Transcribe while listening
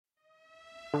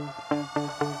What's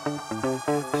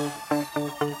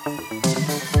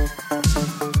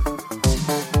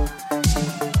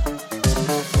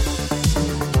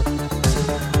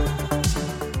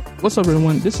up,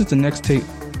 everyone? This is the Next Take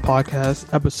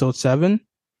Podcast, episode 7,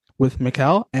 with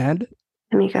Mikal and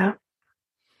Anika,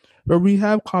 where we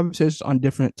have conversations on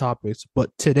different topics. But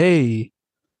today,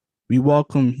 we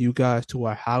welcome you guys to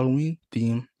our Halloween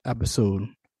theme episode.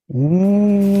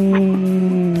 Ooh.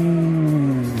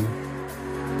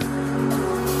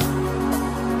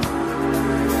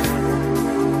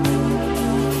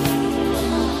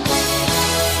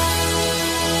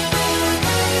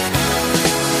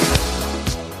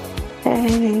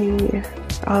 hey,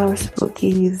 all the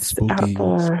spookies out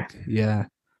there. Yeah.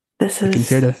 This You can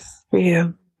hear is for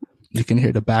you. You can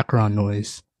hear the background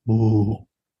noise. Ooh.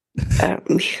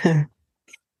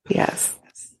 Yes.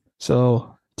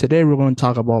 So today we're going to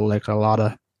talk about like a lot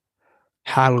of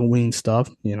Halloween stuff,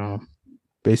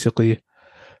 basically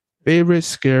favorite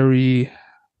scary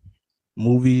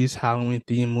movies, Halloween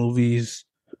themed movies.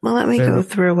 Well, let me go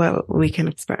through what we can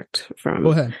expect from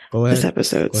Go ahead. this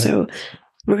episode. So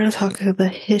we're going to talk about the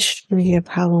history of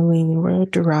Halloween, where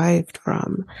it derived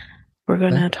from. We're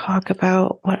going to talk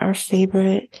about what our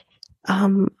favorite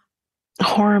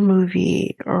horror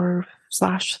movie or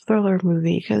 / thriller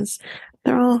movie, because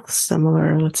they're all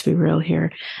similar, let's be real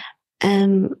here.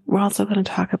 And we're also going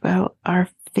to talk about our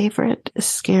favorite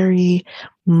scary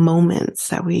moments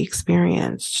that we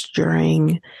experienced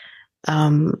during,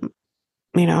 when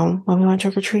we went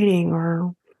trick-or-treating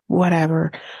or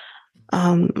whatever.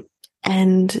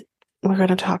 And we're going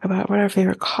to talk about what our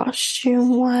favorite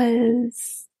costume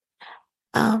was.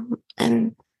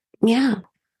 And yeah,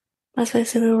 that's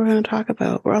basically what we're going to talk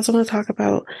about. We're also going to talk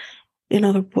about,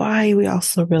 why we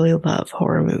also really love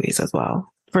horror movies as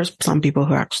well. For some people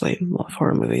who actually love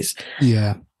horror movies.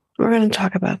 Yeah. We're going to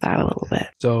talk about that a little bit.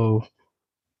 So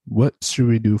what should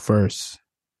we do first?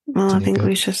 Well, I think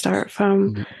we should start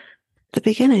from the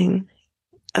beginning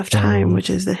of time, which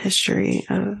is the history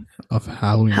of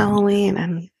Halloween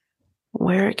and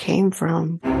where it came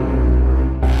from.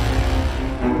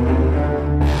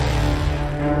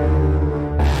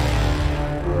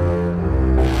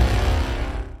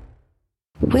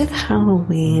 With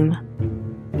Halloween,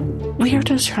 we are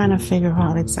just trying to figure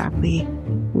out exactly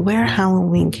where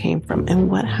Halloween came from and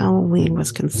what Halloween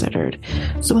was considered.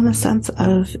 So in the sense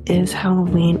of, is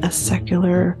Halloween a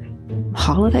secular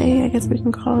holiday, I guess we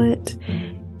can call it?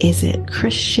 Is it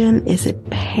Christian? Is it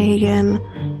pagan?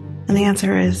 And the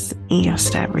answer is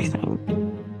yes to everything.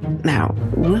 Now,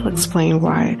 we'll explain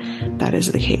why that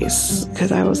is the case,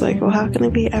 because I was like, well, how can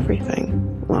it be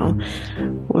everything? Well,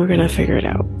 we're going to figure it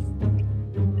out.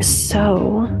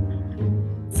 So,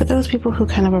 for those people who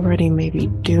kind of already maybe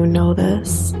do know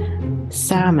this,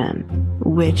 Samhain,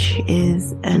 which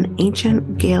is an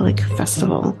ancient Gaelic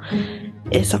festival,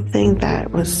 is something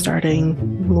that was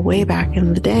starting way back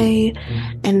in the day,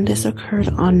 and this occurred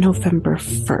on November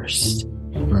 1st.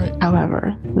 Right.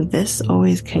 However, this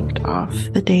always kicked off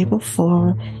the day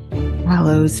before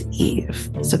Hallows Eve.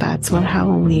 So that's what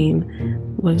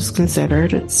Halloween was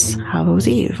considered. It's Hallows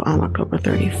Eve on October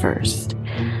 31st.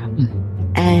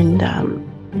 And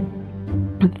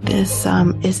this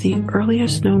is the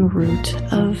earliest known root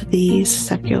of the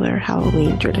secular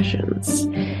Halloween traditions.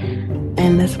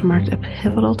 And this marked a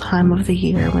pivotal time of the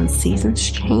year when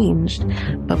seasons changed,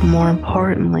 but more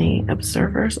importantly,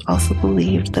 observers also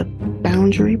believed the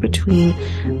boundary between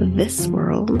this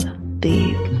world,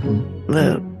 the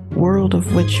world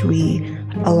of which we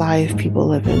alive people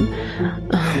live in,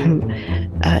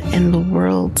 and the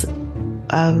world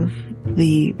of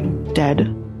the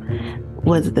dead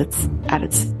was that's at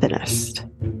its thinnest.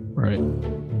 Right.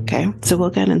 Okay, so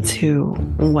we'll get into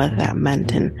what that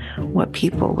meant and what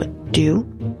people would do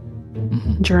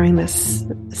during this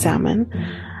Samhain,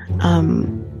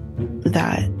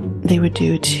 that they would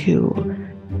do to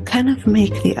kind of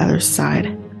make the other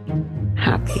side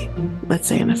happy, let's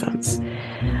say, in a sense.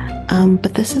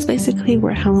 But this is basically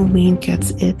where Halloween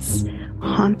gets its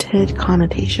haunted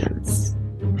connotations.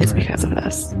 It's because of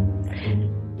this.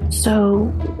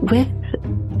 So with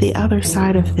the other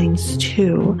side of things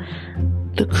too,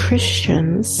 the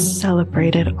Christians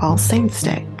celebrated All Saints'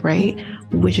 Day, right?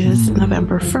 Which is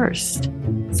November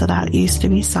 1st. So that used to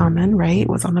be Samhain, right? It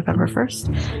was on November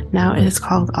 1st. Now it is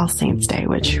called All Saints' Day,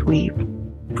 which we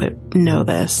would know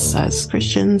this as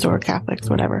Christians or Catholics,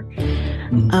 whatever.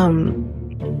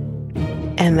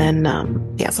 And then,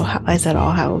 so I said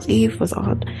All Hallows Eve was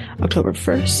on October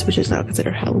 1st, which is now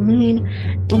considered Halloween.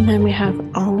 And then we have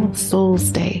All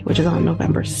Souls Day, which is on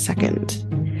November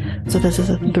 2nd. So this is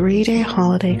a 3-day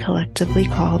holiday collectively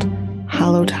called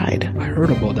Hallowtide. I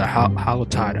heard about that.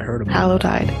 Hallowtide. I heard about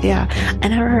Hallowtide. Yeah. I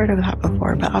never heard of that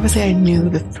before, but obviously I knew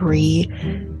the three,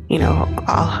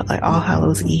 all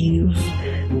Hallows Eve,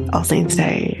 All Saints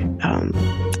Day.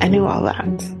 I knew all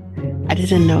that. I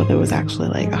didn't know there was actually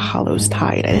like a Hallows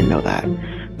Tide. I didn't know that.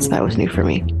 So that was new for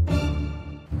me.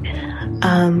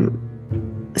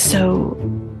 So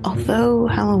although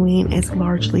Halloween is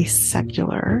largely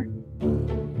secular,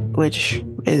 which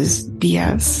is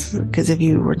BS, because if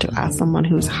you were to ask someone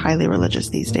who's highly religious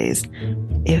these days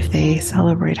if they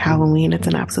celebrate Halloween, it's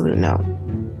an absolute no.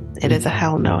 It is a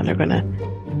hell no, and they're gonna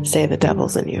say the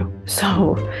devil's in you.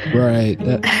 So right.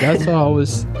 That's how I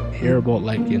always hear about,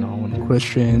 like, when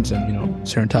Christians and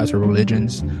certain types of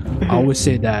religions, I always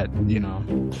say that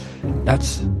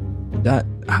that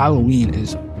Halloween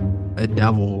is a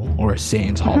devil or a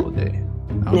saint's holiday.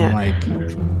 I'm like,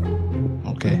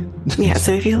 okay. Yeah,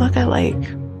 so if you look at like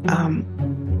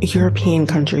European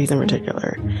countries in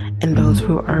particular, and those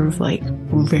who are like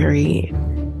very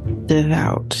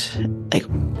devout, like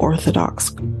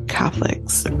Orthodox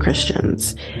Catholics,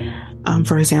 Christians,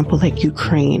 for example, like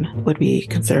Ukraine would be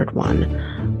considered one.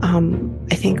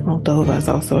 I think Moldova is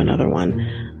also another one.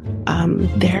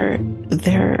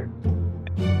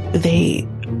 They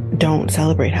don't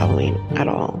celebrate Halloween at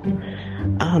all.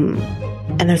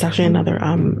 And there's actually another,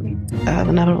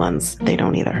 the Netherlands, they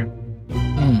don't either.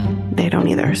 They don't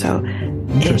either. So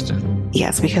interesting.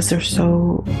 Yes, because they're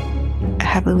so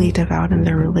heavily devout in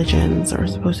their religions, or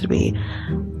supposed to be,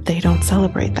 they don't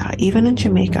celebrate that. Even in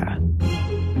Jamaica,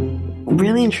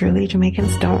 really and truly,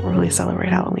 Jamaicans don't really celebrate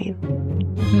Halloween.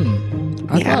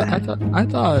 I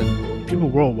thought people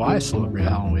worldwide celebrate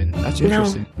Halloween. That's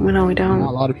interesting. No, we don't.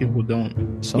 A lot of people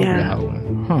don't celebrate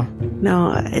Halloween. Huh.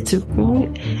 No,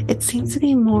 it seems to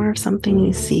be more of something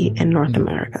you see in North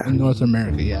America. In North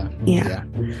America, yeah.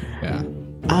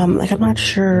 Like, I'm not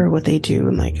sure what they do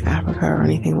in like Africa or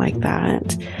anything like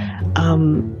that.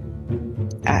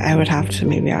 I would have to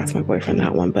maybe ask my boyfriend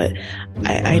that one, but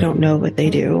I don't know what they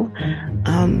do.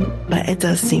 But it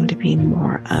does seem to be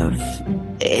more of,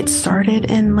 it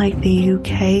started in like the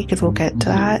UK, because we'll get to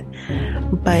that.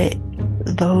 But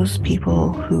those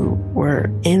people who were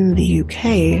in the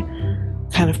UK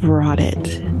kind of brought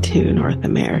it to North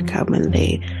America when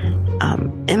they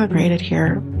immigrated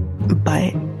here.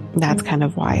 But that's kind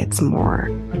of why it's more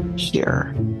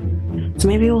here. So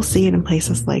maybe we'll see it in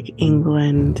places like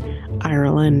England,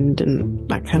 Ireland, and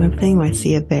that kind of thing. I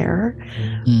see it there,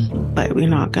 but we're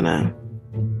not gonna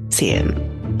see it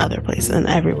in other places and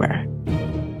everywhere.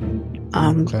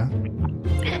 Okay.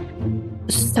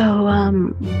 So,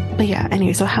 but yeah,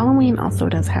 anyway, so Halloween also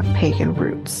does have pagan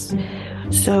roots.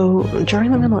 So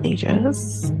during the Middle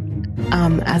Ages,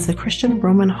 as the Christian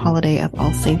Roman holiday of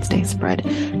All Saints' Day spread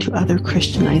to other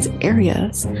Christianized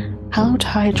areas,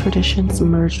 Hallowtide traditions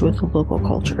merged with local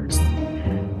cultures.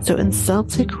 So in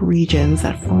Celtic regions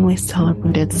that formerly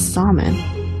celebrated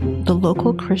Samhain, the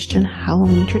local Christian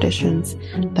Halloween traditions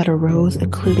that arose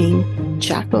including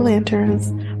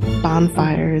jack-o'-lanterns,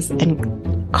 bonfires,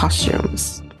 and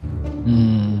costumes.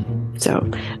 So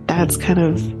that's kind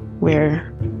of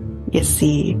where you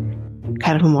see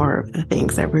kind of more of the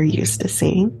things that we're used to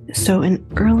seeing. So an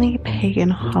early pagan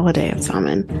holiday of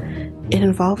Samhain, it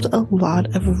involved a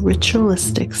lot of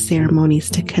ritualistic ceremonies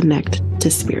to connect to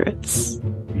spirits.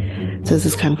 So this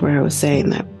is kind of where I was saying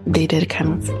that they did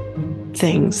kind of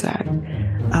things that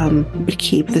would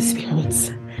keep the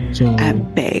spirits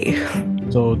at bay.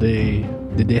 So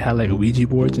did they have like Ouija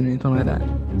boards and anything like that?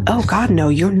 Oh God, no!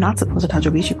 You're not supposed to touch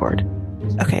a Ouija board.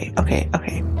 Okay.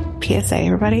 PSA,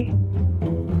 everybody.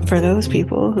 For those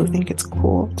people who think it's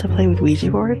cool to play with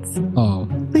Ouija boards,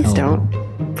 please don't.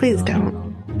 Please don't.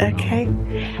 Okay?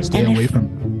 Stay away from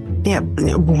it. Yeah.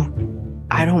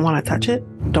 I don't want to touch it.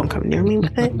 Don't come near me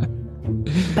with it.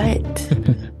 But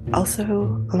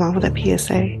also, along with a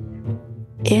PSA,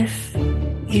 if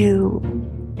you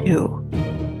do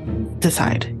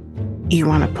decide you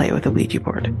want to play with a Ouija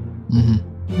board,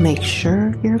 make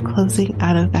sure you're closing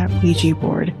out of that Ouija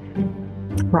board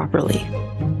properly.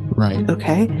 Right.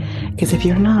 Okay? Because if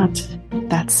you're not,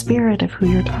 that spirit of who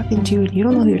you're talking to, and you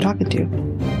don't know who you're talking to,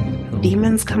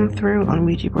 demons come through on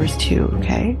Ouija boards too,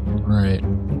 okay? Right.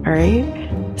 Alright?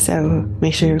 So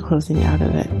make sure you're closing out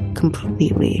of it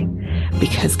completely.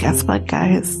 Because guess what,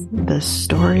 guys? The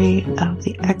story of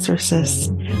The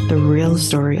Exorcist, the real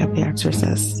story of The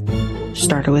Exorcist,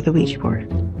 started with a Ouija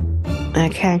board.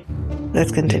 Okay?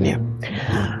 Let's continue.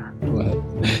 Go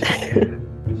ahead.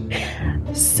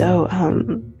 So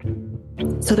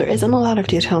there isn't a lot of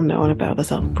detail known about the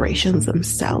celebrations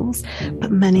themselves,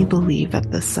 but many believe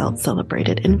that the celts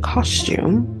celebrated in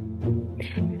costume.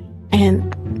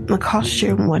 And the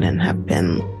costume wouldn't have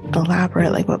been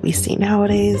elaborate like what we see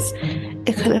nowadays.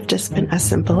 It could have just been as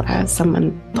simple as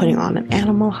someone putting on an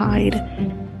animal hide,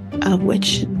 of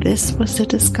which this was to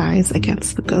disguise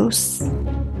against the ghosts.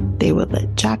 They would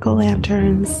lit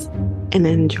jack-o'-lanterns and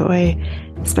enjoy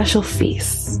special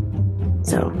feasts.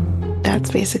 So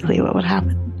that's basically what would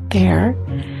happen there.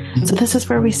 So this is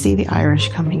where we see the Irish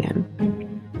coming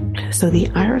in. So the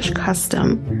Irish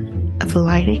custom of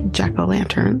lighting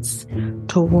jack-o'-lanterns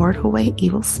to ward away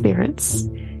evil spirits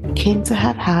came to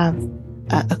have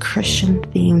a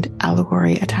Christian-themed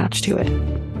allegory attached to it.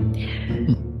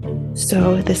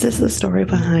 So this is the story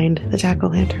behind the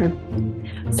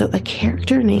jack-o'-lantern. So a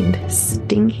character named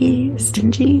Stingy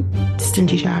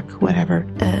Jack, whatever.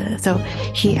 So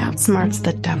he outsmarts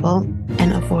the devil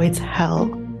and avoids hell,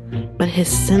 but his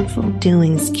sinful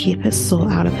dealings keep his soul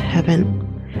out of heaven.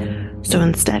 So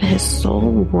instead, his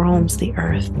soul roams the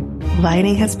earth,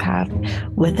 lighting his path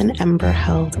with an ember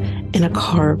held in a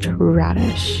carved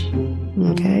radish.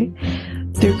 Okay?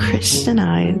 Though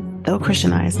Christianized,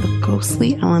 the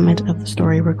ghostly element of the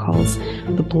story recalls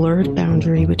the blurred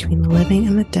boundary between the living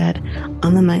and the dead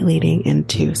on the night leading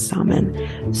into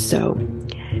Samhain. So,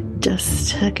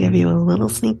 just to give you a little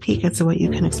sneak peek as to what you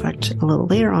can expect a little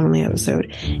later on in the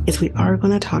episode, is we are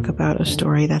going to talk about a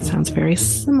story that sounds very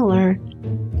similar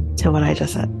to what I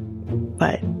just said,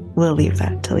 but we'll leave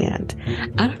that till the end.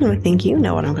 I don't really think you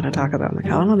know what I'm going to talk about,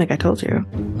 Mikhail. I don't think I told you.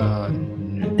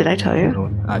 Did I tell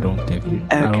you? I don't think you.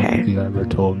 Okay. I don't think you ever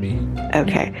told me.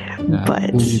 Okay, Yeah,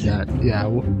 but we'll leave that. Yeah,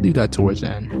 we'll leave that towards the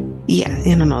end.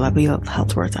 yeah, no, that'll be held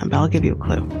towards them. But I'll give you a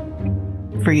clue.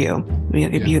 For you, I'll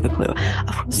give you the clue.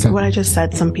 Of course, what I just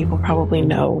said, some people probably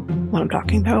know what I'm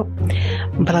talking about,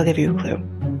 but I'll give you a clue.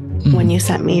 When you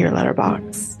sent me your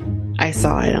letterbox, I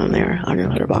saw it on there on your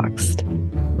letterboxd.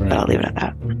 Right. But I'll leave it at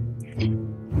that.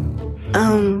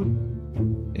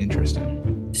 Interesting.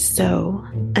 So,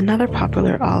 another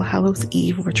popular All Hallows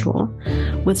Eve ritual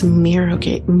was mirror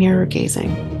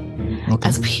gazing, Okay.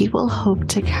 as people hope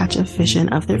to catch a vision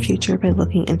of their future by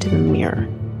looking into the mirror.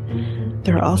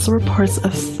 There are also reports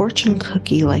of fortune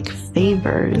cookie-like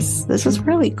favors. This is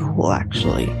really cool,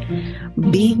 actually,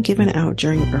 being given out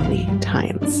during early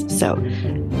times. So,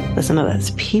 listen to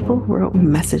this. People wrote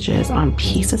messages on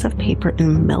pieces of paper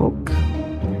in milk,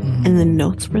 and the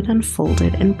notes were then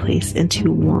folded and placed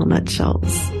into walnut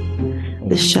shells.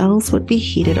 The shells would be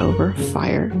heated over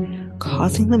fire,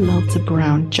 causing the milk to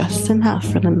brown just enough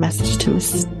for the message to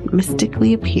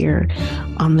mystically appear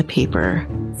on the paper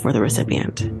for the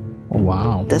recipient. Oh,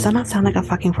 wow. Does that not sound like a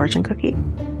fucking fortune cookie?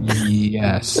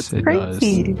 Yes, it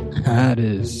Crazy. does. That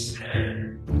is.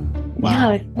 Wow. Yeah,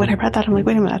 like when I read that, I'm like,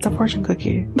 wait a minute, that's a fortune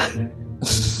cookie.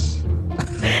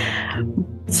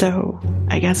 So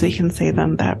I guess we can say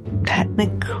then that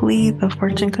technically the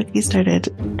fortune cookie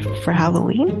started for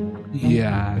Halloween.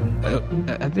 Yeah,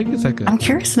 I think it's like I'm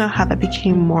curious to know how that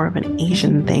became more of an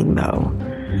Asian thing, though,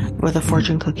 with the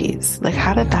fortune cookies. Like,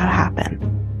 how did that happen?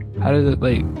 How did it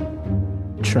like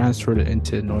transfer it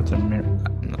into North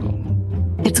America? No.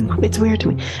 It's weird to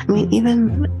me. I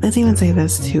mean, let's even say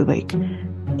this too. Like,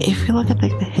 if you look at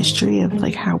like the history of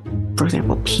like how, for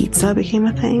example, pizza became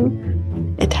a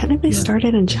thing, it technically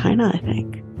started in China. I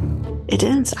think it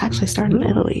didn't actually start in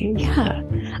Italy. Yeah,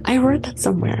 I read that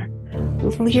somewhere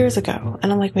years ago,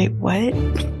 and I'm like, wait, what?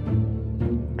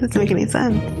 Doesn't make any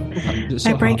sense.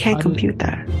 My brain can't compute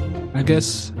that. I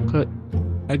guess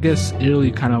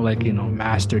Italy kind of like,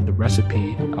 mastered the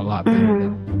recipe a lot better.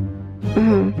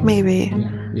 Maybe.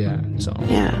 Yeah. So.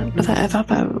 Yeah, but I thought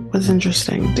that was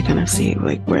interesting to kind of see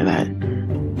like where that.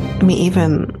 I mean,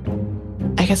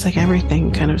 even I guess like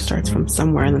everything kind of starts from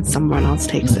somewhere, and then someone else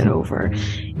takes it over.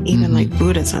 Even like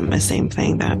Buddhism, the same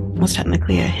thing that was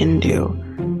technically a Hindu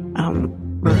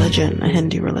religion, a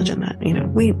Hindu religion that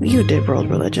you did world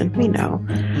religion, we know.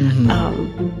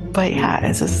 But yeah,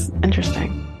 it's just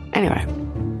interesting. Anyway,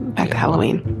 back to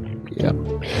Halloween. Yep.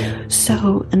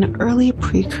 So, an early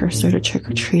precursor to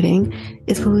trick-or-treating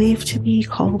is believed to be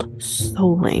called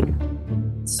souling.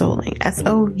 Souling.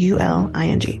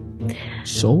 S-O-U-L-I-N-G.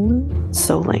 Souling?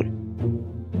 Souling.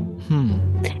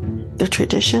 The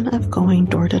tradition of going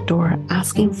door to door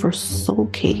asking for soul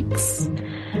cakes,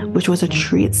 which was a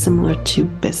treat similar to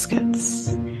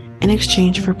biscuits, in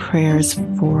exchange for prayers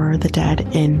for the dead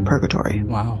in purgatory.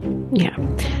 Wow. Yeah.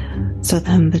 So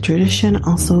then the tradition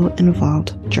also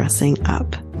involved dressing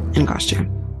up in costume.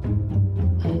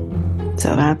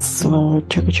 So that's where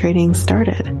trick-or-treating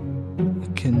started.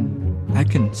 I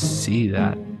can see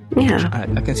that. Yeah.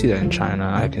 I can see that in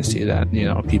China. I can see that,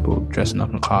 people dressing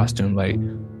up in costume. Like,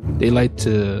 they like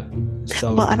to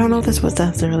celebrate. Well, I don't know if this was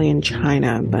necessarily in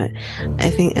China, but I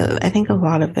think a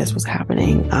lot of this was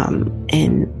happening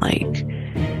in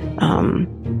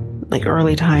like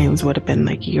early times would have been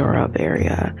like Europe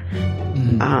area.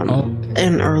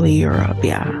 In early Europe,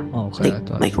 yeah. Okay.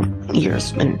 Like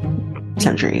years and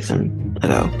centuries and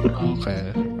ago.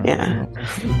 Okay. Yeah.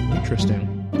 Interesting.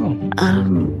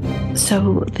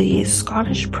 So the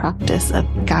Scottish practice of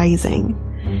guising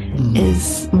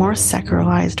is more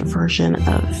secularized version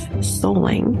of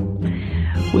souling,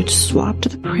 which swapped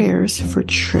the prayers for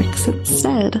tricks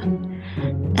instead.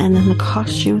 And then the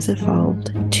costumes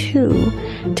evolved too,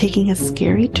 taking a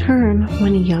scary turn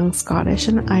when young Scottish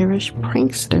and Irish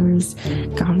pranksters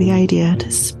got the idea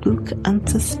to spook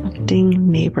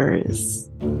unsuspecting neighbors.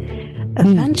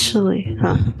 Eventually,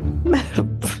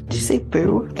 did you say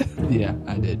boo? Yeah,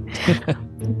 I did.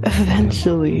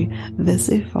 Eventually, this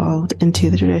evolved into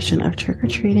the tradition of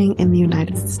trick-or-treating in the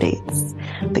United States.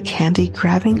 The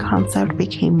candy-grabbing concept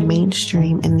became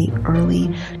mainstream in the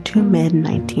early to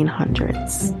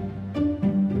mid-1900s.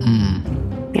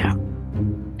 Yeah.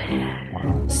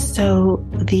 So,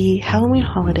 the Halloween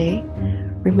holiday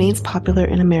remains popular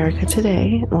in America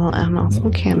today, well, and also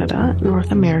in Canada.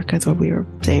 North America is what we were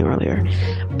saying earlier,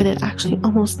 but it actually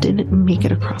almost didn't make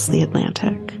it across the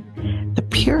Atlantic. The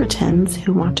Puritans,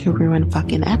 who want to ruin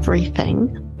fucking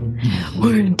everything,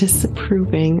 were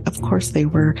disapproving, of course they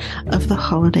were, of the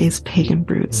holiday's pagan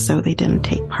roots, so they didn't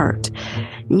take part.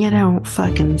 You don't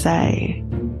fucking say,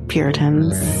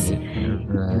 Puritans.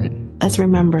 Right. Let's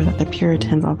remember that the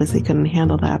Puritans obviously couldn't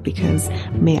handle that because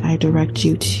may I direct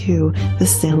you to the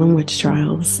Salem witch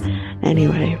trials.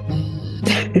 Anyway,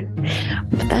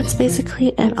 but that's basically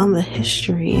it on the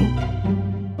history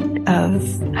of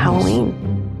Halloween.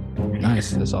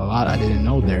 Nice. There's a lot I didn't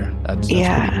know there. That's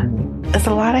yeah, cool. there's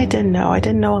a lot I didn't know. I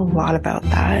didn't know a lot about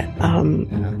that.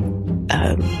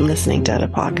 Listening to other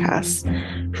podcasts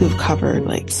who've covered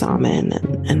like Samhain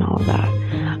and all of that.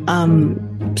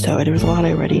 So there was a lot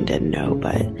I already didn't know,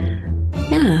 but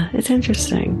yeah, it's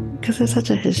interesting because there's such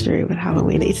a history with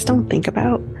Halloween that you just don't think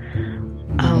about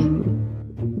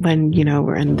when, you know,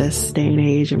 we're in this day and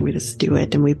age and we just do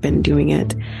it and we've been doing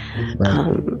it.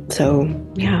 Right. So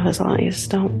yeah, there's a lot you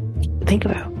just don't think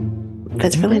about. But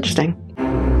it's really interesting.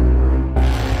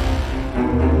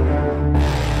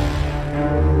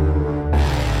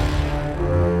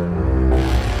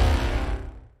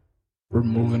 We're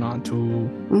moving on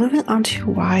to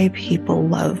why people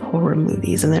love horror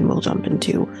movies, and then we'll jump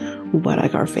into what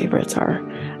like our favorites are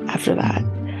after that.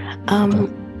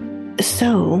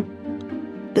 So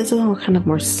this is all kind of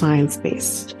more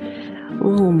science-based, a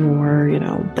little more, you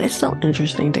know, but it's still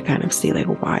interesting to kind of see like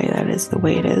why that is the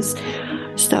way it is.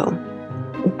 So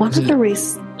one of the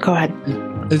reasons, go ahead.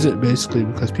 Is it basically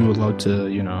because people love to,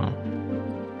 you know,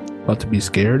 love to be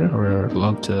scared, or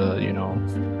love to, you know?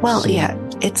 Well, yeah,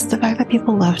 it's the fact that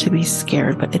people love to be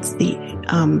scared, but it's the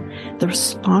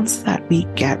response that we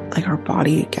get, like our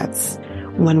body gets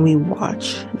when we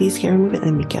watch these scary movies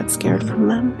and we get scared from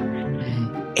them.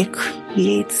 It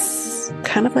creates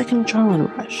kind of like an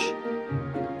adrenaline rush,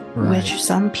 which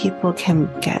some people can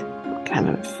get kind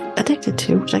of addicted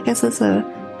to, which I guess is a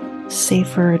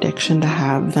safer addiction to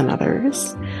have than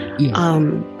others.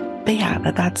 But yeah,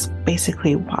 that's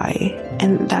basically why.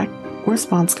 And that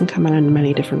response can come in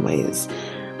many different ways.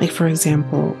 Like, for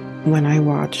example, when I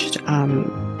watched,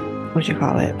 what'd you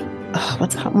call it?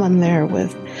 What's that one there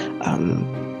with,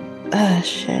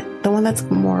 the one that's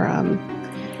more,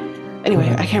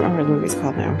 anyway, I can't remember what the movie's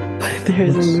called now, but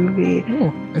there's a movie.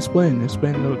 Oh, explain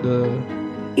the.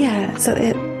 Yeah, so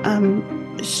it,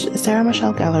 Sarah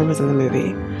Michelle Gellar was in the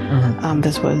movie.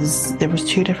 There was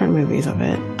two different movies of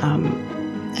it.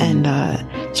 And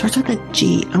starts with a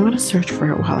G. I'm gonna search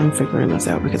for it while I'm figuring this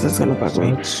out because it's gonna bug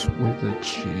me. Starts with a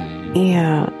G.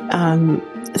 Yeah.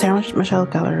 Sarah Michelle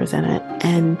Gellar is in it,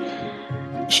 and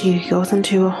she goes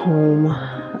into a home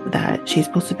that she's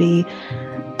supposed to be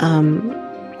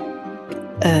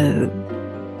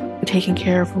taking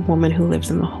care of a woman who lives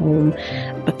in the home,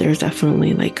 but there's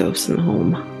definitely like ghosts in the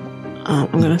home. I'm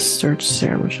gonna search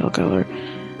Sarah Michelle Gellar,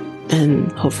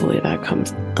 and hopefully that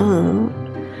comes up.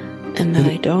 And then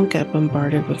I don't get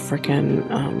bombarded with freaking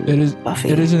Buffy.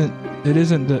 It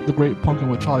isn't the Great Pumpkin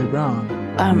with Charlie Brown.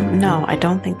 No, I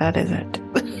don't think that is it.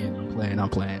 I'm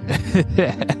playing.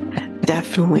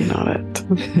 Definitely not it.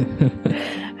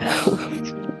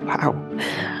 Wow.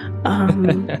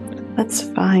 Let's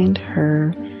find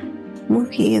her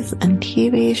movies and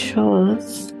TV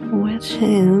shows, which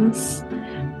is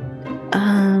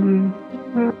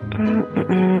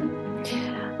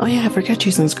oh yeah, I forgot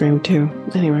she's in Scream too.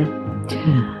 Anyway,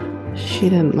 She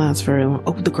didn't last very long.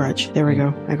 Oh, The Grudge. There we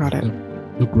go. I got it.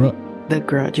 The Grudge. The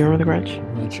Grudge. You remember The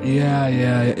Grudge? Yeah.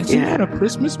 Isn't that a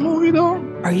Christmas movie though?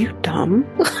 Are you dumb?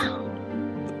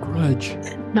 The Grudge.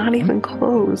 Not even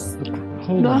close.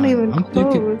 Hold Not on. even I'm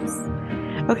close.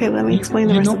 thinking. Okay, let me explain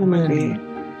the rest of the when- movie.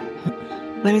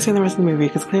 Let me explain the rest of the movie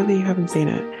because clearly you haven't seen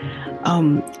it.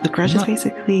 The Grudge is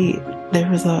basically there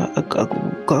was a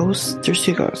ghost. There's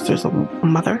two ghosts. There's a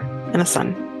mother and a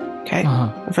son. Okay,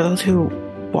 for those who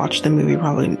watched the movie,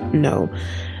 probably know.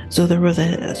 So there was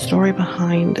a story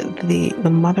behind the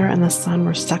mother and the son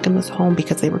were stuck in this home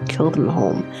because they were killed in the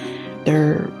home.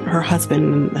 Her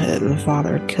husband and the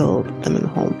father killed them in the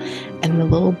home, and the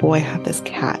little boy had this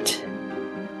cat.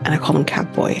 And I called him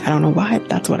Cat Boy. I don't know why, but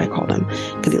that's what I called him.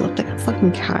 Because he looked like a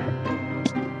fucking cat.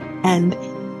 And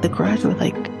the Grudge would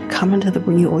like come into the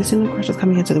room. You always knew the Grudge was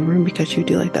coming into the room because you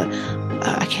do like the,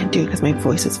 I can't do it because my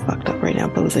voice is fucked up right now,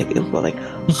 but it was like,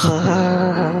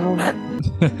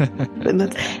 and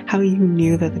that's how you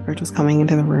knew that the Grudge was coming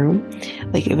into the room.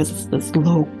 Like it was this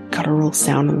low guttural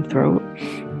sound in the throat.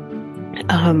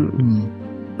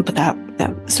 But that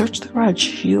search The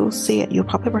Grudge, you'll see it. You'll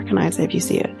probably recognize it if you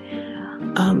see it.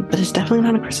 But it's definitely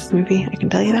not a Christmas movie, I can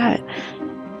tell you that.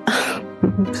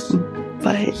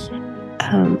 But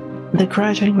The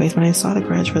Grudge, anyways, when I saw The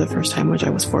Grudge for the first time, which I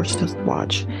was forced to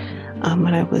watch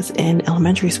when I was in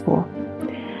elementary school,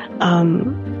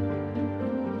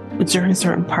 during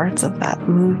certain parts of that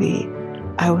movie,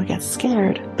 I would get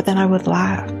scared, but then I would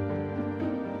laugh.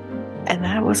 And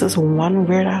that was just one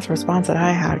weird ass response that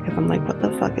I had because I'm like, what the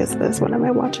fuck is this? What am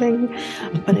I watching?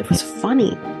 But it was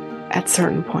funny at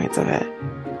certain points of it.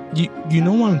 You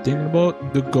know what I'm thinking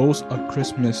about? The Ghost of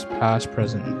Christmas Past,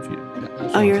 Present, and Future.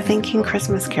 Oh, you're thinking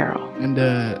Christmas Carol. And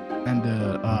the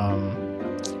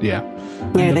Yeah,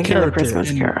 you're thinking of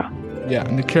Christmas Carol. Yeah,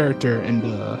 and the character in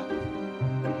the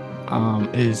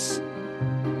is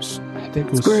I think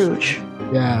it was Scrooge.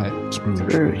 Yeah,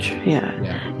 Scrooge.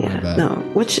 Yeah. No,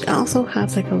 which also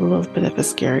has like a little bit of a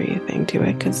scary thing to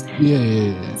it because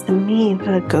to me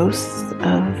the ghosts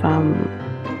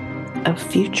of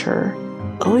future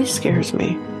always scares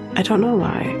me. I don't know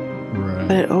why,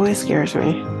 but it always scares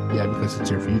me. Yeah, because it's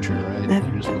your future,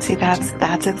 right? See, that's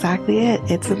exactly it.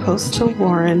 It's supposed to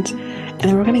warrant, and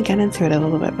then we're going to get into it a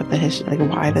little bit with the history, like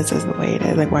why this is the way it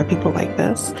is, like why people like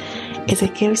this, is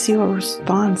it gives you a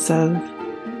response of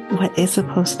what is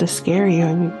supposed to scare you,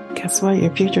 and guess what?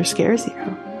 Your future scares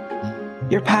you.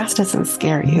 Your past doesn't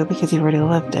scare you because you already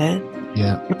lived it.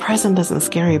 Yeah. Your present doesn't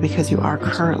scare you because you are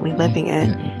currently living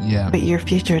it. Yeah. But your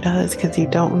future does because you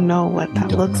don't know what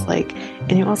that looks like,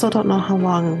 and you also don't know how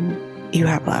long you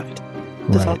have left.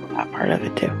 There's also that part of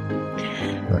it too.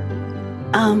 Right.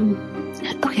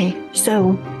 Okay,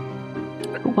 so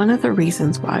one of the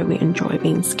reasons why we enjoy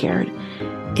being scared,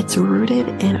 it's rooted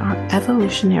in our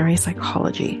evolutionary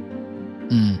psychology.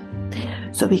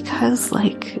 So because,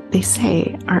 like they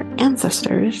say, our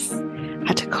ancestors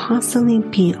had to constantly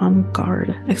be on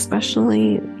guard,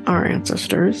 especially our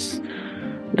ancestors.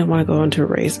 I don't want to go into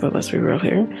race, but let's be real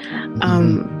here.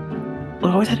 We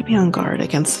always had to be on guard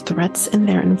against threats in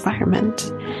their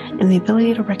environment, and the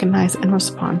ability to recognize and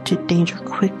respond to danger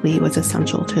quickly was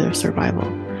essential to their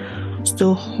survival.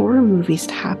 So horror movies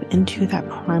tap into that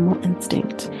primal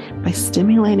instinct by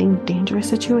stimulating dangerous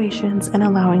situations and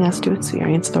allowing us to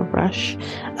experience the rush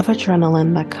of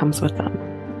adrenaline that comes with them.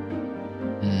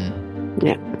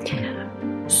 Yeah.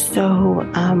 So,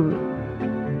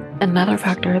 another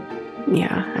factor,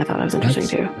 I thought that was interesting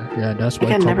too. Yeah, that's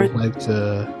why couples like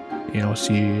to,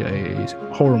 see a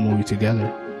horror movie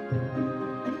together.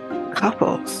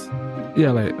 Couples?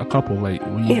 Yeah, like a couple. Like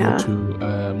when you go to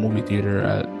a movie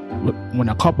theater, when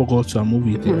a couple goes to a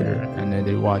movie theater and then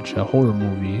they watch a horror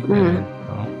movie, and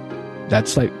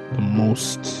that's like the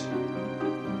most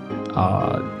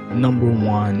number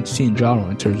one scene genre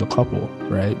in terms of couple,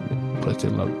 right? Because they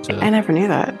love to. I never knew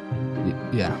that.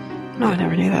 Yeah. No, I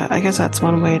never knew that. I guess that's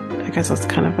one way. I guess that's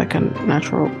kind of like a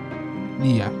natural.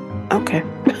 Yeah. Okay.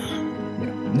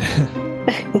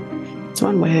 It's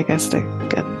one way, I guess, to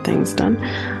get things done.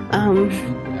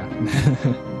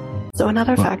 So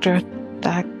another factor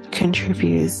that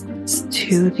contributes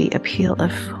to the appeal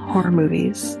of horror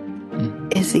movies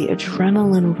is the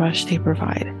adrenaline rush they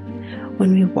provide.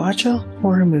 When we watch a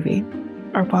horror movie,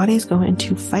 our bodies go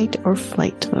into fight or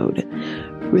flight mode,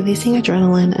 releasing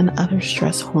adrenaline and other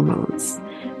stress hormones.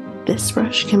 This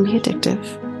rush can be addictive,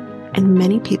 and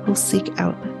many people seek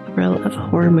out the thrill of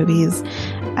horror movies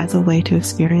as a way to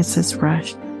experience this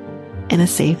rush in a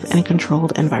safe and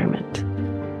controlled environment.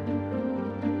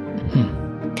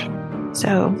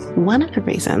 So, one of the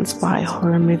reasons why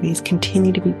horror movies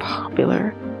continue to be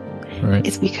popular Right.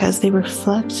 It's because they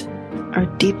reflect our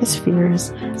deepest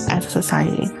fears as a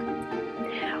society.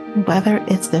 Whether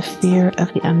it's the fear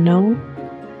of the unknown,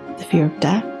 the fear of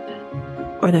death,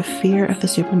 or the fear of the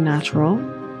supernatural,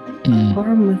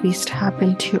 horror movies tap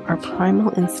into our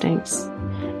primal instincts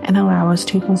and allow us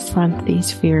to confront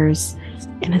these fears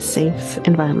in a safe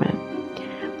environment.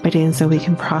 By doing so, we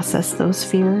can process those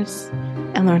fears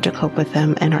and learn to cope with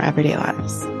them in our everyday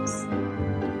lives.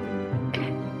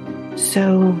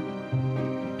 So,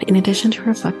 in addition to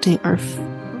reflecting our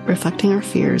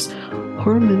fears,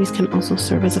 horror movies can also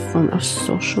serve as a form of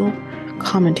social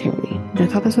commentary. I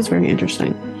thought this was very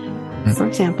interesting. For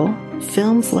example,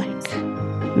 films like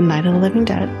Night of the Living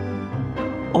Dead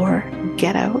or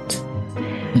Get Out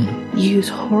use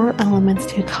horror elements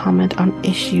to comment on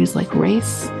issues like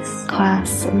race,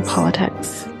 class, and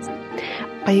politics.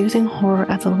 By using horror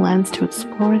as a lens to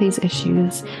explore these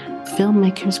issues,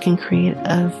 filmmakers can create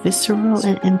a visceral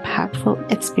and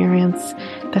impactful experience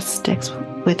that sticks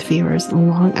with viewers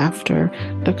long after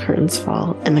the curtains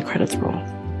fall and the credits roll.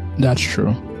 That's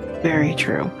true. Very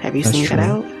true. Have you seen Get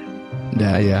Out?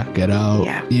 Yeah, Get Out.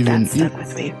 Yeah, that stuck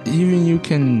with me. Even you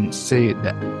can say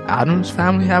that Addams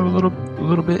Family have a little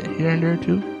bit here and there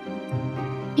too.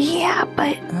 Yeah,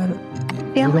 but I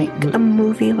feel like a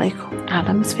movie like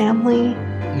Addams Family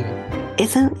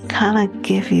isn't gonna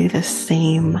give you the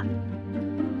same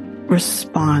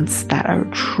response that a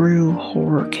true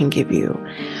horror can give you.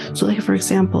 So, like, for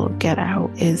example, Get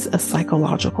Out is a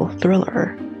psychological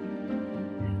thriller.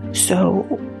 So,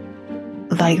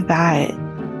 like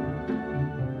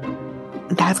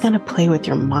that's gonna play with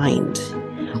your mind.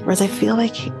 Whereas I feel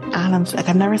like Adams, like,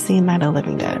 I've never seen Night of the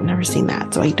Living Dead. I've never seen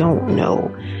that, so I don't know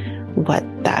what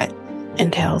that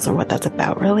entails or what that's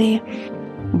about, really.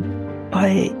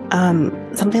 But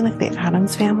something like the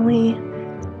Addams Family,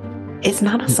 it's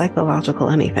not a psychological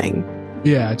anything.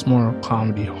 Yeah, it's more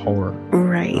comedy horror,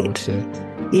 right? I would say.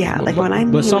 Yeah, like when I.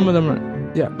 But some of them are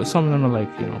like,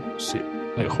 you know,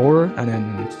 like horror, and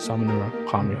then some of them are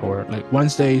comedy horror. Like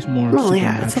Wednesday is more. Well,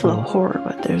 yeah, it's a little horror,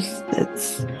 but there's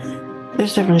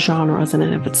different genres in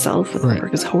and of itself with horror,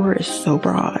 because horror is so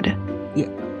broad. Yeah.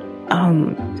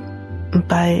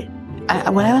 But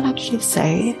what I would actually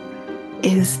say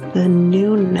is the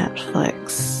new Netflix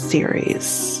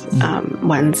series,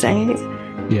 Wednesday.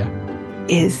 Yeah.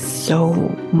 Is so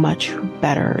much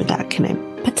better that can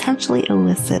potentially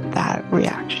elicit that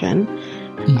reaction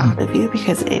out of you,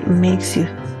 because it makes you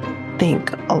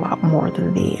think a lot more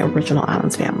than the original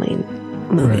Addams Family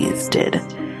movies did.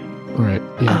 Right.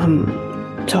 Yeah.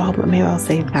 So maybe I'll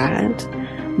say that,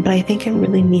 but I think it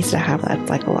really needs to have that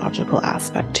psychological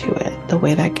aspect to it, the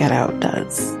way that Get Out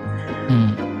does.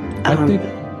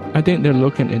 I think they're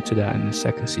looking into that in the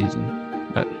second season.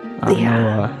 I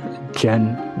know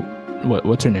Jen.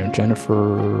 What's her name?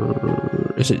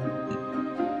 Jennifer? Is it?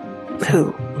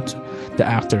 Who? What's the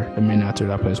actor? The main actor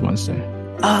that plays Wednesday.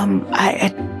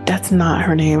 That's not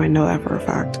her name. I know that for a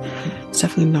fact. It's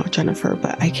definitely not Jennifer,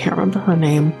 but I can't remember her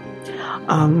name.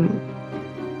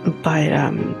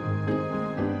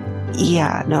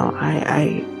 Yeah, no,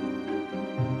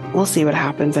 we'll see what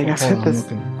happens, I guess. I'm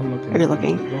looking. Are you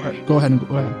looking? Go ahead.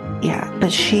 Yeah,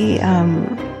 but she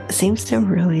seems to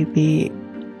really be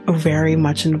very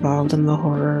much involved in the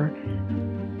horror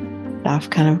stuff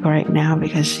kind of right now,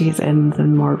 because she's in the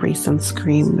more recent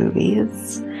Scream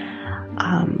movies.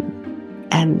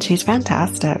 And she's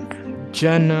fantastic.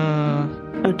 Jenna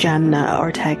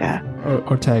Ortega.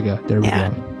 Ortega, there we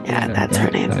go. Yeah, that's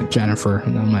her name. Jennifer,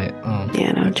 and I'm like,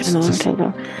 Jenna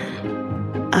Ortega.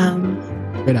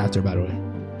 Great actor, by the way.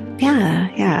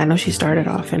 Yeah. I know she started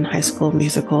off in High School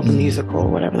Musical, the musical,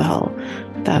 whatever the hell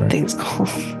that thing's called.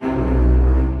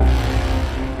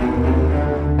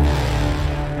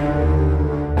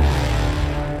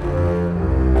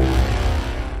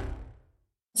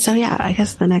 So yeah, I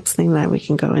guess the next thing that we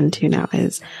can go into now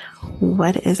is,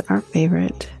 what is our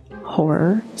favorite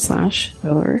horror /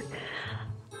 thriller?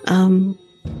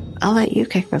 I'll let you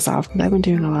kick this off, because I've been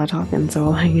doing a lot of talking, so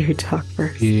I'll let you talk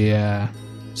first. Yeah.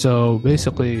 So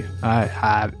basically, I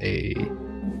have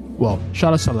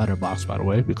shout out to Letterboxd, by the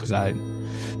way, because I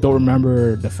don't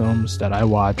remember the films that I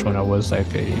watched when I was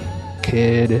like a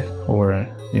kid or,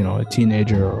 a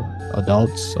teenager or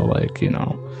adult. So like,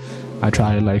 I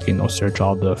try to search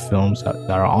all the films that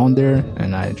are on there,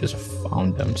 and I just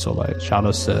found them. So like, shout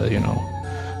out to,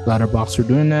 Letterboxd for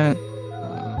doing that.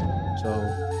 So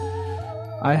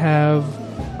I have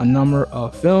a number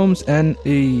of films and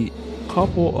a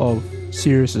couple of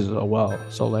series as well.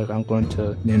 So like, I'm going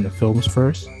to name the films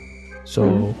first.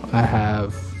 So I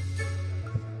have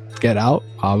Get Out,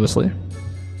 obviously.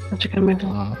 That's a good movie.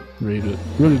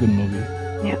 Really good movie.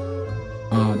 Yeah.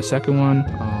 The second one,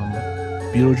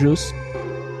 Beetlejuice.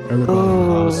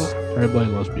 Everybody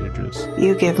loves Beetlejuice.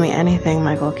 You give me anything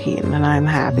Michael Keaton and I'm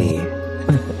happy.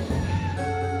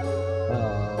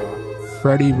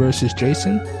 Freddy versus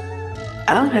Jason.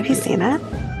 Oh, have you seen it?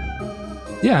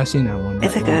 Yeah, I've seen that one.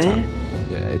 Is it good?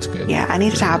 Yeah, it's good. Yeah, I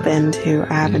need to tap into.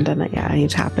 I haven't done it yet. I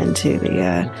need to tap into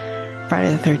the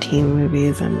Friday the 13th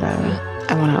movies, and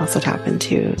I want to also tap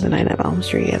into the Night of Elm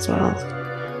Street as well.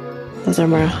 Those are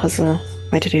my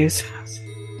to-dos.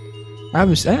 I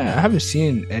haven't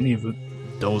seen any of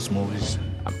those movies.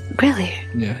 Really?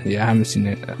 Yeah, I haven't seen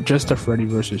it. Just the Freddy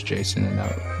versus Jason, and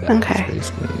that okay. was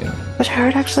basically, yeah. Which I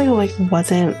heard actually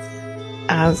wasn't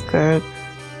as good.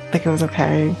 Like, it was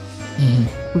okay.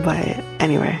 Mm-hmm. But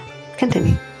anyway,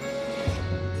 continue.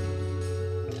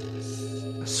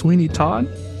 Sweeney Todd.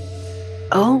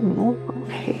 Oh,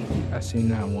 okay. I've seen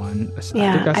that one.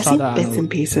 Yeah, I've seen bits and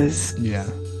pieces. Yeah.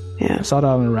 I saw that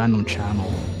on a random channel.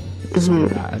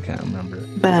 Mm-hmm. I can't remember.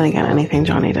 But then again, anything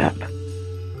Johnny Depp.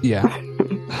 Yeah.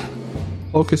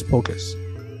 Hocus Pocus.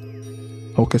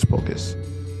 Hocus Pocus.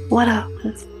 What up?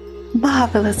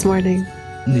 Marvelous morning.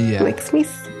 Yeah. Makes me.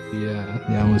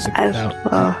 Yeah. It was.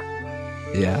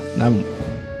 Yeah. I haven't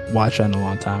watched that in a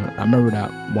long time. I remember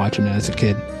watching it as a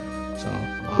kid. So.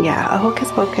 Yeah, a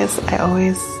Hocus Pocus. I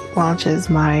always launches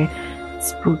my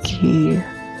spooky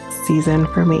season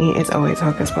for me. It's always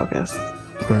Hocus Pocus.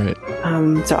 Right.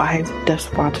 So I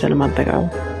just watched it a month ago.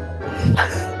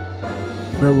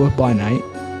 Werewolf by Night.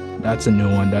 That's a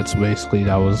new one. That's basically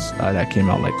that came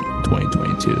out like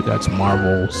 2022. That's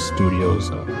Marvel Studios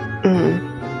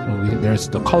movie. There's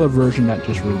the color version that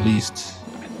just released.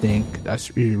 I think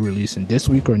that's releasing this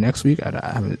week or next week. I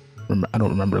don't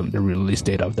remember the release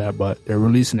date of that, but they're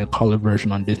releasing a color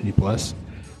version on Disney Plus.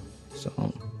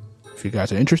 So if you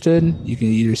guys are interested, you can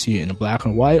either see it in black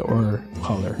and white or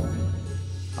color.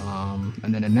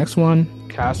 And then the next one,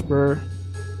 Casper.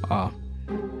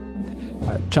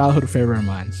 Childhood favorite of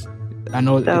mine. I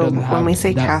know. So when we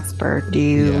say Casper, do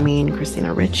you mean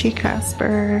Christina Ricci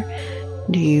Casper?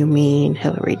 Do you mean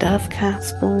Hilary Duff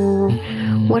Casper?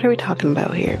 Mm-hmm. What are we talking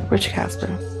about here? Which Casper?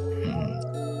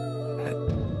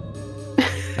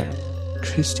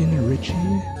 Christina Ricci.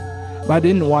 But I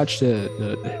didn't watch the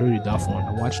Hilary Duff one.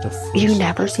 I watched the first. You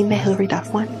never seen the Hilary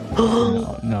Duff one?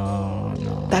 No.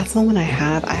 That's the one I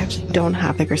have. I actually don't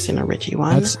have the Christina Ricci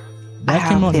one. I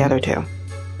have the other two.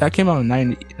 That came out in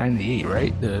 98,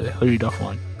 right? The Hilary Duff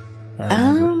one.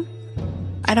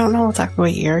 I don't know exactly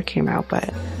what year it came out,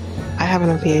 but I have it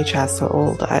on VHS, so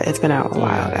old. It's been out a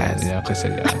while, guys. Yeah, like I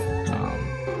said, yeah.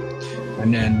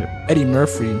 And then Eddie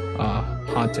Murphy,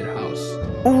 Haunted House.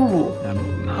 Ooh,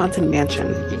 Haunted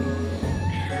Mansion.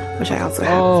 Which I also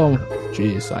have. Oh,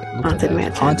 jeez. Haunted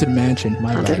Mansion. Haunted Mansion.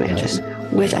 Haunted Mansion.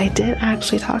 Which I did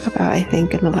actually talk about, I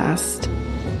think, in the last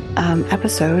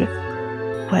episode,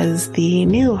 was the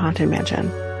new Haunted Mansion,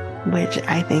 which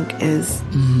I think is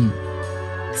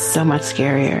so much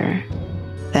scarier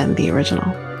than the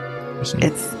original.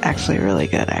 It's actually really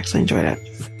good. I actually enjoyed it.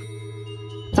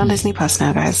 It's on Disney Plus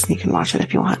now, guys. You can watch it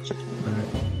if you want.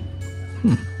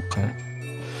 Okay.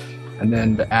 And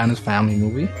then the Addams Family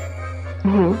movie.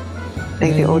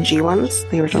 Like the OG ones?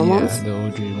 The original ones? Yeah, the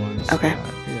OG ones. Okay.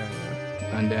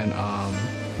 Yeah. And then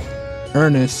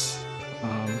Ernest,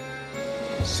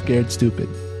 Scared Stupid.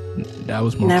 That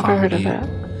was more Never comedy. heard of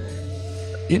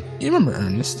it. You remember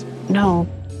Ernest? No.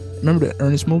 Remember the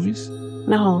Ernest movies?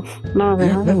 No. Never heard of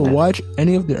it. Never watched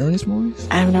any of the Ernest movies?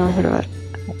 I've never heard of it.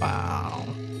 Wow.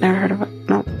 Never heard of it.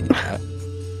 No.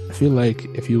 I feel like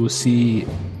if you will see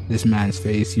this man's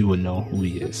face, you would know who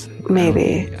he is.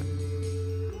 Maybe. Yeah.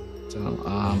 So,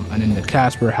 and then the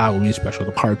Casper Halloween special,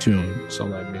 the cartoon. So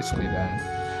like basically that,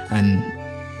 and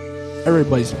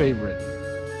everybody's favorite.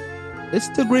 It's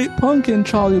the Great Pumpkin,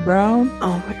 Charlie Brown.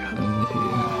 Oh my god!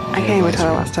 I can't even tell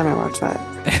the last time I watched that.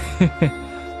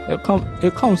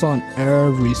 It comes on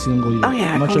every single year. Oh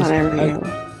yeah, it comes on every year.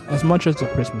 As much as the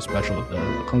Christmas special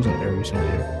does, it comes on every single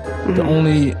year.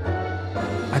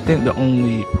 Mm-hmm. I think the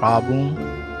only problem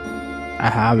I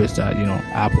have is that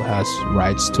Apple has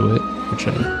rights to it, which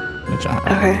I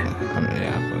okay. I mean,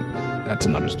 yeah, but that's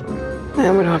another story.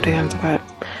 Yeah, we don't have to get into that.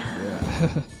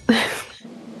 Yeah.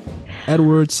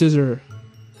 Edward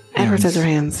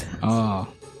Scissorhands. Oh.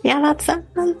 Yeah, that sounds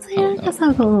a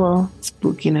little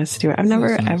spookiness to it. I've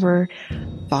never ever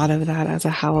thought of that as a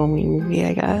Halloween movie,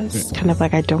 I guess. Kind of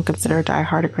like I don't consider Die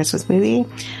Hard a Christmas movie.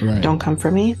 Right. Don't come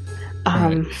for me.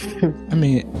 Right. I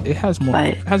mean, it has more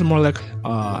like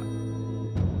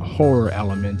horror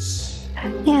elements.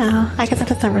 Yeah, I guess I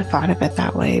just never thought of it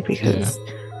that way because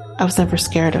I was never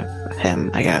scared of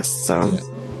him, I guess. So,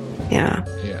 yeah.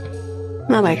 Yeah.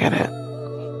 No, I get it.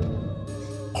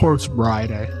 Corpse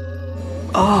Bride.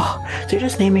 Oh, so you're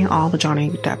just naming all the Johnny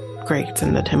Depp greats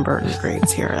and the Tim Burton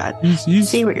greats here. He's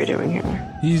See what you're doing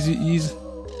here. He's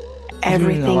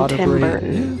Everything Tim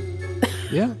Burton.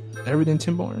 Yeah, everything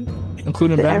Tim Burton,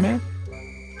 including Batman.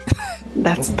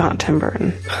 That's not Tim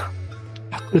Burton.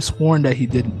 I could have sworn that he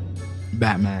did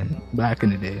Batman back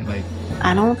in the day. Like,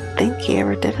 I don't think he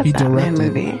ever did a Batman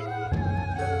movie.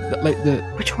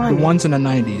 Which one? The ones in the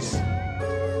 90s.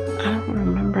 I don't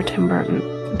remember Tim Burton.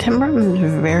 Tim Burton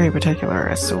is very particular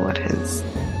as to what his...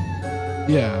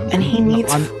 Yeah. And he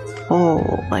needs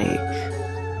full, like...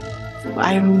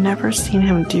 I've never seen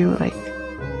him do, like,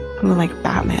 something like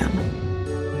Batman.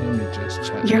 Let me just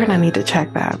check. You're gonna need to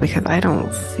check that, because I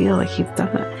don't feel like he's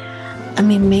done it. I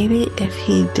mean, maybe if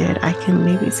he did, I can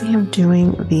maybe see him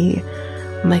doing the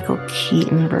Michael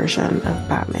Keaton version of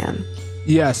Batman.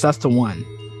 Yes, that's the one.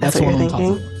 That's what you're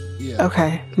thinking? Yeah.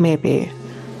 Okay, maybe.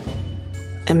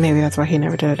 And maybe that's why he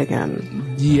never did it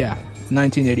again. Yeah,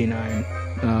 1989.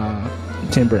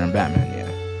 Tim Burton Batman, yeah.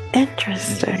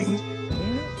 Interesting.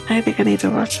 I think I need to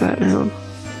watch that now.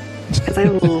 Because I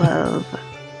love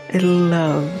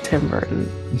Tim Burton.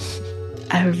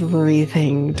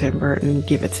 Everything Tim Burton,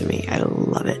 give it to me. I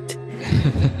love it.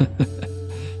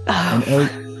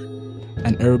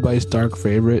 And everybody's dark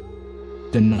favorite,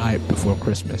 The Night Before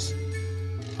Christmas.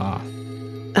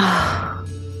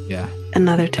 Yeah.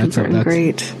 Another Tim Burton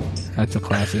great. That's a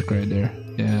classic right there.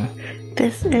 Yeah.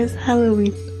 This is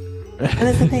Halloween. And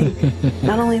that's the thing.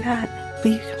 Not only that,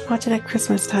 but you can watch it at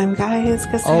Christmas time, guys.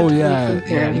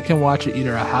 Yeah. You can watch it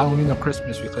either at Halloween or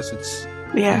Christmas because it's...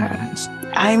 Yeah.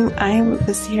 I'm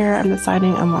this year, I'm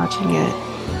deciding I'm watching it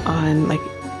on, like,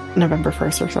 November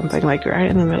 1st or something, like, right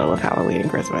in the middle of Halloween and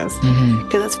Christmas.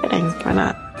 Because it's fitting. Why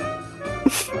not?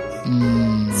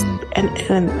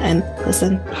 And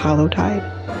listen, Hallowtide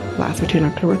lasts between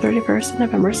October 31st and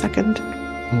November 2nd.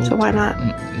 So why not?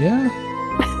 Yeah.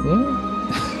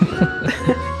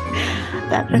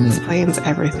 That explains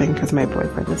everything, because my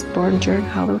boyfriend was born during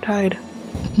Hallowtide.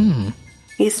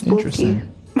 He's spooky.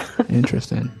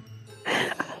 Interesting.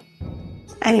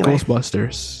 Anyway.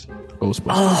 Ghostbusters.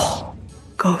 Oh,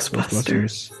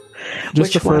 Ghostbusters.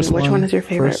 Just Which one? Which one is your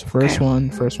favorite? First one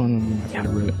would be my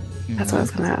favorite. That's what I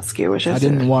was going to ask you. Which is I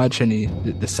didn't watch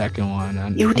the second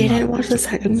one. You didn't watch the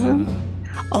second one?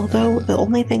 Although, the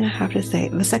only thing I have to say,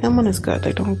 the second one is good.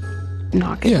 Like, don't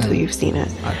knock it until you've seen it.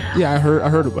 I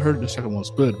heard the second one's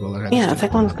good. But like, the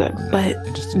second one's good. But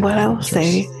what I will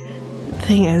say, the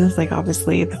thing is, like,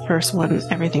 obviously, the first one,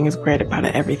 everything is great about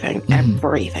it. Everything.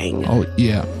 Oh,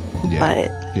 yeah.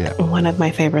 But one of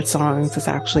my favorite songs is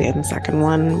actually in the second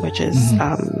one, which is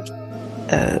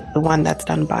the one that's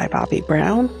done by Bobby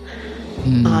Brown.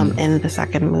 In the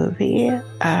second movie.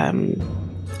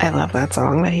 I love that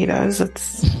song that he does.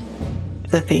 It's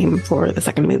the theme for the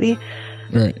second movie.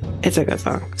 Right. It's a good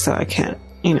song, so I can't,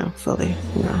 fully,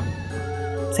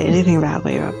 say anything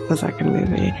badly about the second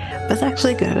movie. But it's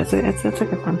actually good. It's a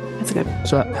good one. It's good.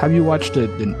 So have you watched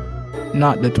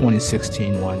not the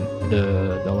 2016 one,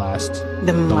 the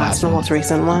most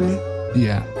recent one?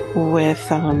 Yeah. With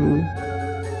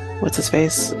what's his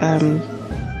face? I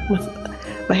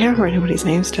can't remember anybody's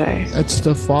names today. It's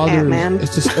the father. Ant-Man.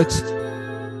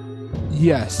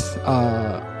 Yes.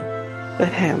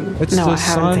 With him. It's no, the I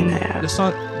haven't seen it yet.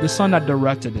 The son that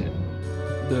directed it.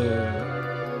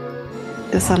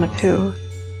 The son of who?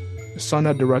 The son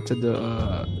that directed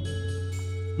the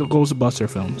Ghostbuster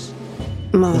films.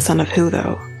 Well, the son of who,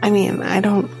 though? I mean, I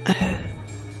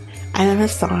never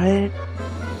saw it.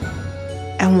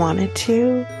 I wanted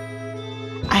to.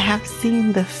 I have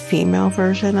seen the female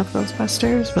version of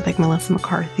Ghostbusters with, like, Melissa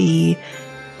McCarthy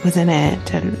was in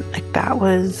it, and, like, that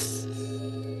was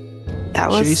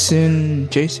Jason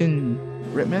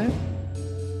Reitman?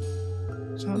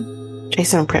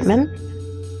 Jason Reitman?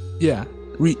 Yeah,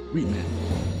 Reitman.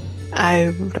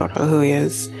 I don't know who he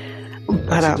is.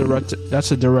 But that's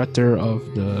the director of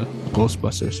the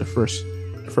Ghostbusters, the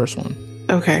first one.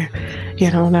 Okay.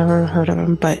 Yeah, no, never heard of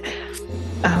him, but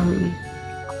Ivan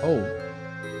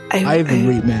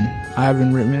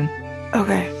Reitman.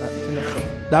 Okay.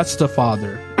 That's the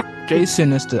father.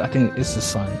 Jason is I think it's the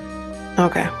son.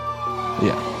 Okay.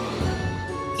 Yeah.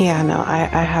 Yeah, no, I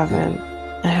haven't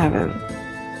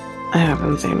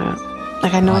seen it.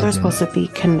 Like, I know there's supposed to be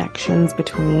connections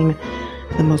between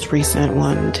the most recent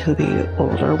one to the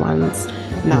older ones,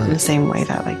 not in the same way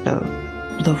that, like, the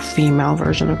female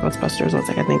version of Ghostbusters was.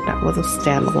 Like, I think that was a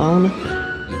standalone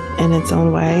in its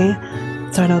own way.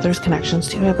 So I know there's connections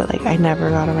to it, but, like, I never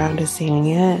got around to seeing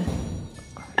it.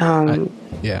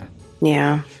 Yeah.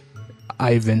 Yeah.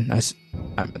 Ivan. I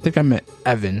think I meant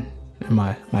Evan.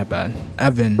 My bad.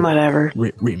 Evan Whatever.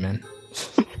 Reitman.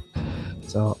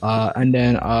 So and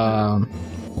then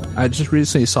I just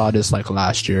recently saw this like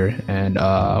last year, and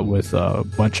with a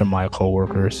bunch of my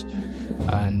coworkers.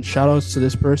 And shout outs to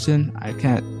this person. I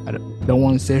don't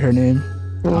want to say her name.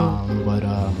 But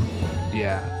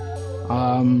yeah.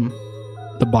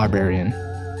 The Barbarian.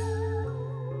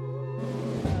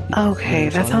 Okay,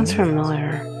 that sounds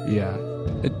familiar. Yeah.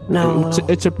 No.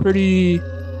 It's a pretty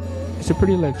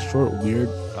like short, weird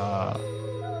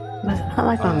It's not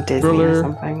like on Disney thriller. or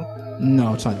something.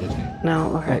 No, it's not Disney.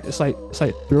 No, okay. It's like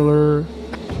thriller,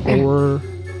 horror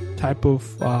type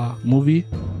of movie.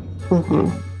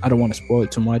 I don't want to spoil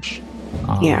it too much.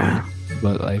 Yeah.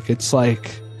 But like it's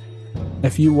like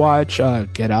if you watch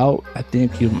Get Out, I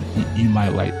think you might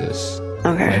like this.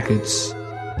 Okay. Like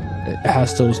it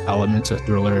has those elements of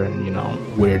thriller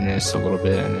and weirdness a little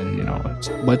bit, and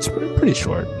then but it's pretty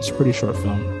short. It's a pretty short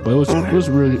film, but it was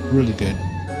really really good.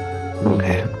 Really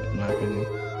Okay. good, in my opinion.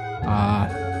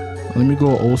 Let me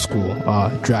go old school.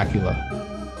 Dracula.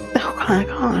 Oh my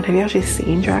god, have you actually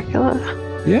seen Dracula?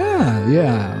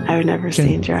 Yeah. I've never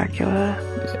seen Dracula.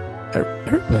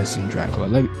 Everybody's seen Dracula.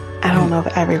 Like I don't know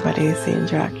if everybody's seen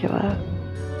Dracula.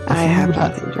 I have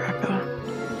not seen Dracula.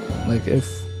 Like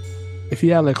if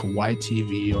you had like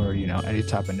YTV or any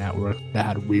type of network that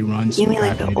had reruns. You mean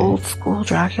like the old school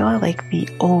Dracula, like the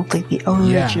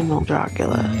original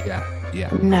Dracula? Yeah.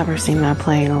 Never seen that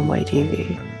playing on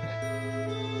YTV.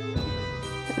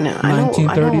 No, I know.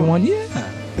 1931.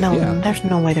 Yeah. No, Yeah. there's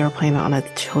no way they were playing that on a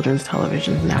children's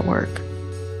television network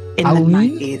in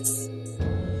Halloween? the 90s.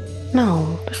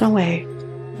 No, there's no way.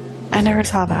 I never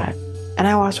saw that. And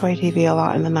I watched YTV a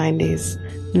lot in the 90s.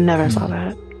 Never saw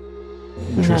that.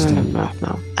 Interesting.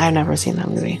 No. I've never seen that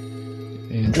movie.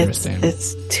 Interesting.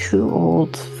 It's too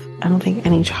old. I don't think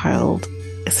any child,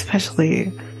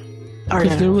 especially our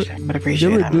generation, would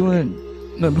appreciate that.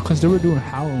 Because they were doing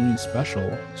Halloween special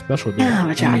days. Yeah,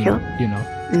 with Dracula.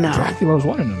 No. Dracula was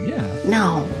one of them. Yeah.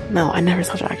 No, I never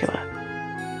saw Dracula.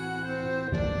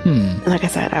 Like I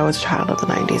said, I was a child of the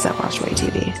 90s that watched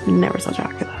YTV. Never saw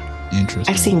Dracula.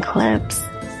 Interesting. I've seen clips,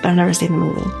 but I've never seen the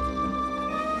movie.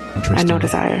 Interesting. I no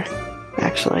desire,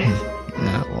 actually.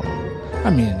 Yeah, well, I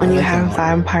mean, when you have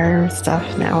vampire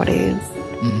stuff nowadays,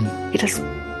 you just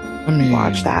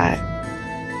watch that.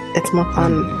 It's more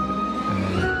fun.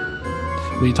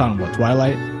 What are you talking about?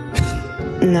 Twilight?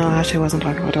 No, I actually wasn't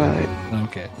talking about Twilight.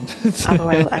 Okay.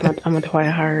 Although I'm a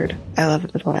Twilight hard. I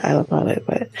love Twilight,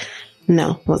 but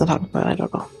no, I wasn't talking about Twilight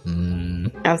at all.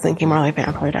 I was thinking more like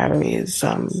Vampire Diaries,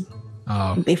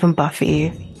 even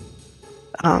Buffy.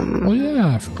 Oh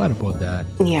yeah, I forgot about that.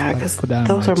 Yeah, because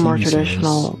those are more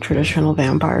traditional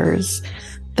vampires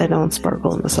that don't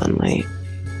sparkle in the sunlight.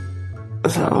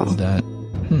 So that.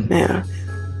 Yeah.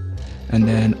 And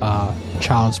then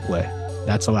Child's Play.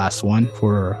 That's the last one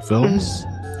for films.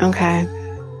 Okay.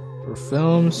 For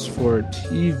films, for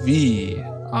TV,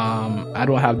 I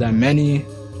don't have that many.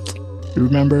 You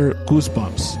remember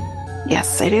Goosebumps?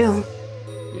 Yes, I do.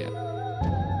 Yeah.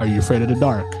 Are You Afraid of the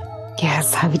Dark?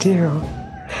 Yes, I do.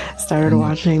 Started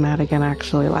watching that again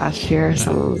actually last year.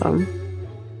 Some of them.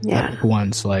 Yeah.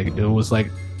 Once, like it was like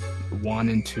 1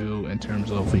 and 2 in terms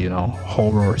of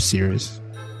horror series.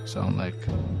 So I'm like,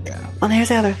 yeah. Well, here's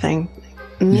the other thing.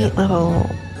 Neat little,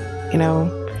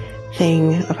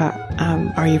 thing about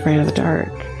Are You Afraid of the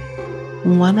Dark?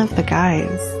 One of the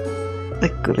guys,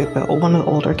 one of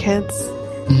the older kids,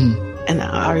 in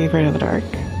Are You Afraid of the Dark,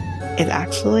 is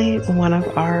actually one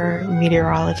of our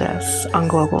meteorologists on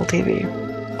Global TV.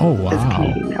 Oh wow! It's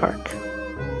Canadian network.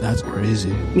 That's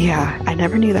crazy. Yeah, I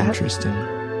never knew that. Interesting.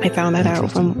 I found that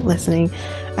out from listening.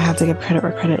 I have to give credit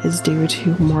where credit is due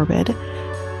to Morbid.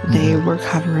 They were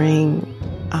covering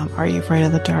Are You Afraid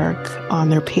of the Dark on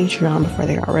their Patreon before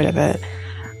they got rid of it.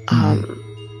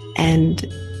 And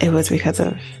it was because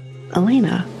of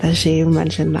Elena that she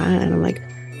mentioned that. And I'm like,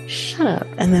 shut up.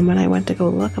 And then when I went to go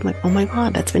look, I'm like, oh my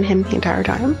God, that's been him the entire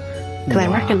time? Because I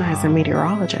recognized their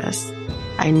meteorologist.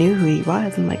 I knew who he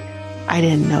was. I'm like, I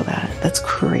didn't know that. That's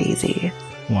crazy.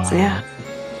 Wow. So yeah,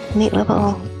 neat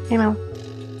little,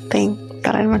 thing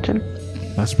that I mentioned.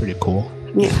 That's pretty cool.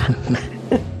 Yeah.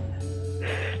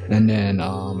 And then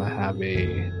I have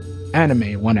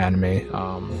one anime,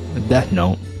 Death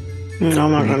Note. No,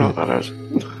 I'm not gonna know what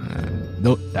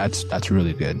that is. That's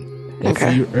really good.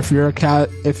 Okay. If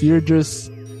you're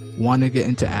just want to get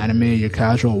into anime, you're a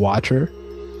casual watcher,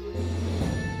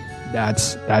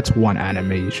 that's one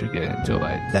anime you should get into.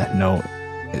 Like Death Note,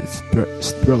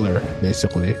 it's thriller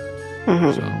basically.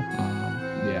 So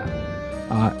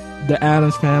the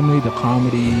Addams Family, the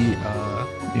comedy,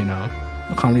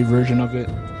 the comedy version of it,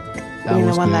 That You know,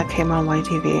 was the one good. that came on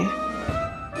YTV.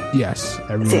 Yes,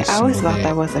 every See, I always single thought day.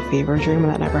 that was a fever dream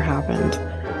and that never happened.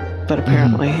 But Mm-hmm.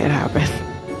 apparently it happened.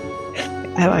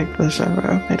 I liked the show,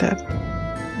 bro. I did.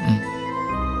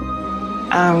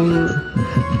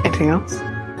 Anything else?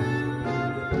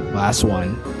 Last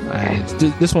one. And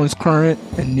this one's current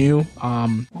and new.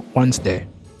 Wednesday.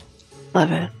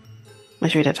 Love it.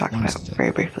 Which we did talk about Wednesday.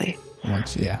 very briefly.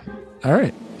 Yeah. All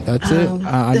right. That's it.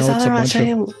 I There's know it's a bunch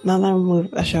of.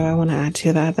 a show I want to add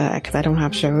to that because I don't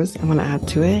have shows. I want to add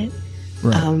to it.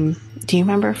 Right. Do you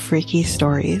remember Freaky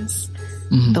Stories?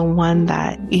 Mhm. The one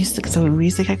that we used to get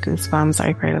Goosebumps, I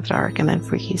Afraid of the Dark, and then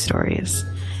Freaky Stories.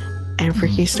 And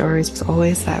Freaky Stories was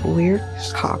always that weird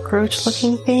cockroach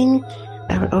looking thing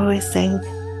that would always say,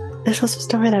 "This was a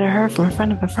story that I heard from a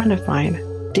friend of mine."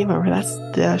 Do you remember that's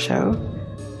the show?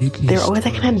 They were always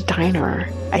like in a diner,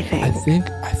 I think. I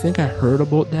think I heard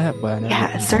about that, but I never.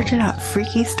 Yeah, search it up.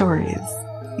 Freaky Stories.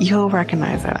 You'll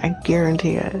recognize it. I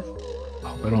guarantee it.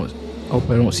 Hope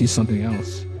I don't see something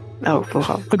else. Oh,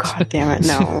 God damn it,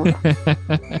 no.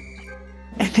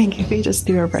 I think if you just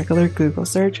do a regular Google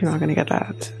search, you're not going to get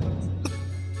that.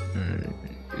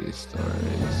 Freaky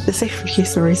Stories. Just say Freaky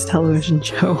Stories television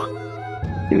show.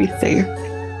 To be safe.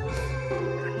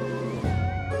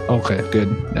 Okay, good.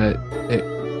 It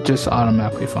just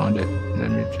automatically found it.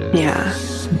 Let me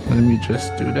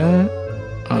just do that.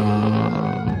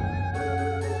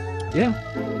 Yeah.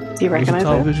 Do you recognize it?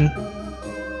 Television.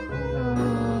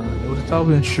 It was a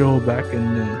television show back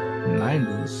in the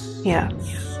 90s. Yes.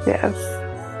 Yes.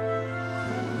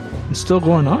 It's still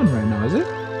going on right now, is it?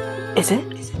 Is it?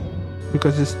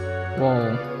 Because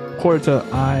according to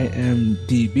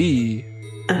IMDb,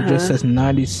 it just says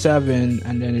 97,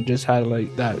 and then it just had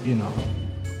like that,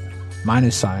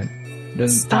 minus sign.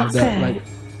 Doesn't have that it. like.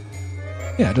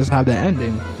 Yeah, it doesn't have that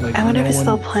ending. Like, I wonder if it's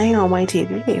still playing on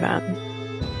YTV then.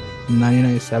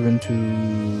 1997 to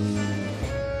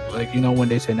when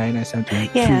they say 1997 to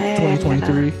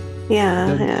 2023.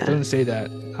 Yeah. Doesn't say that.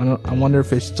 I wonder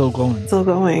if it's still going. Still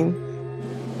going.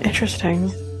 Interesting.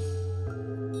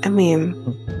 I mean,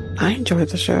 I enjoyed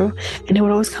the show, and it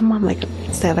would always come on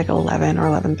say 11 or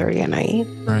 11:30 at night.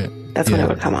 Right. That's when it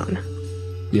would come on.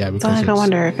 Yeah, So I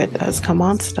wonder if it does come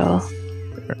on still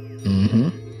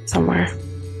somewhere.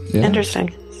 Yeah. Interesting.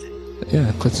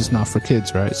 Yeah, because it's not for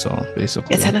kids, right? So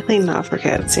basically, It's technically not for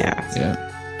kids, yeah. Yeah.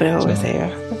 But I always say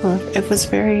it was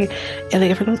very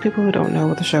for those people who don't know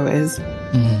what the show is,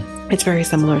 it's very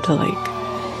similar to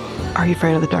Are You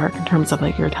Afraid of the Dark in terms of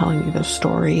you're telling me the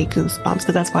story, Goosebumps,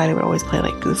 because that's why they would always play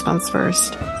Goosebumps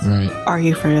first. Right. Are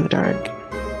You Afraid of the Dark?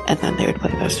 And then they would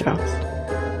play this show.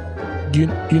 Do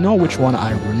you know which one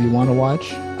I really want to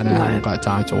watch? And I haven't got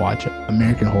time to watch it.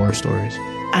 American Horror Stories.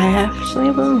 I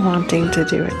actually been wanting to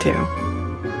do it too. I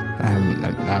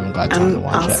haven't got time to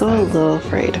watch it. I'm also a little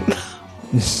afraid.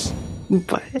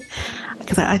 But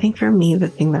because I think for me the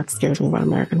thing that scares me about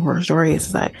American Horror Stories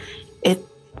is that it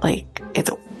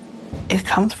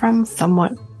comes from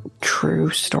somewhat true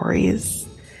stories.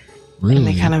 Really? And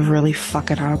they kind of really fuck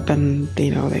it up, and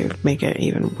they make it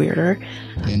even weirder.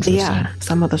 But yeah,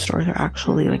 some of the stories are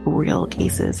actually real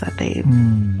cases that they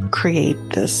create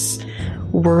this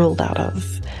world out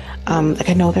of.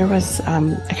 I know there was I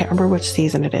can't remember which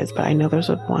season it is, but I know there's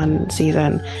one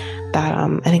season that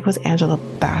I think it was Angela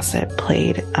Bassett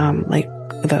played I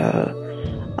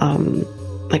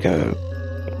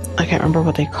can't remember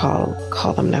what they call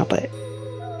them now, but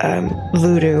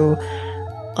voodoo.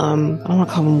 I don't want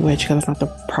to call them witch because that's not the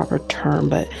proper term,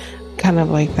 but kind of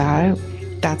like that.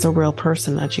 That's a real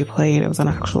person that she played. It was an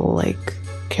actual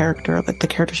character. The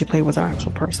character she played was an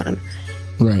actual person.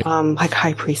 Right.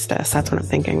 High priestess. That's what I'm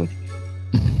thinking.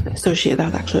 So that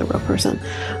was actually a real person.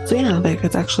 So yeah,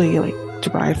 it's actually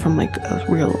derived from a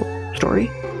real story.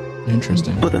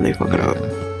 Interesting. But then they fuck it up.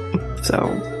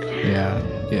 So yeah.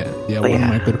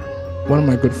 But One of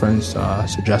my good friends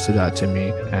suggested that to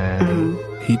me, and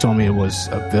he told me it was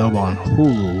available on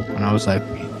Hulu, and I was like,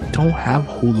 we don't have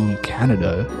Hulu in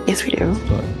Canada. Yes, we do.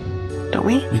 But don't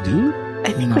we? We do?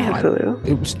 I think we have Hulu.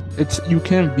 It's you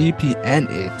can VPN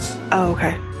it. Oh,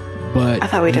 okay. But I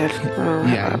thought we did.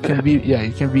 You can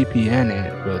VPN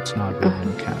it, but it's not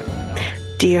available in Canada. No.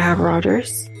 Do you have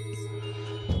Rogers?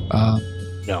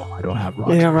 No, I don't have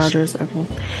Rogers. You have Rogers, okay.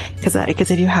 Because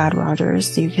if you had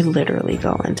Rogers, you could literally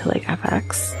go into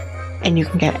FX, and you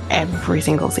can get every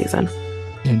single season.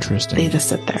 Interesting. They just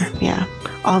sit there. Yeah,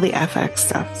 all the FX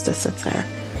stuff just sits there.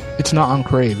 It's not on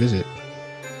Crave, is it?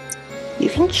 You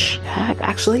can check.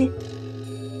 Actually,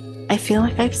 I feel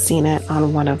like I've seen it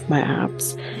on one of my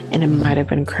apps, and it might have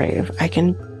been Crave. I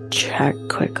can check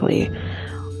quickly.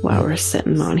 while we're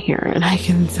sitting on here, and I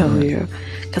can tell you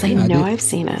because I know I've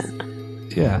seen it.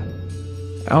 Yeah.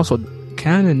 Also,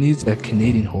 Canada needs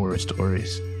Canadian horror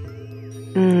stories.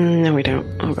 No, we don't.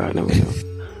 Oh god, no, we don't.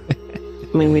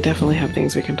 I mean, we definitely have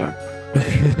things we can talk about.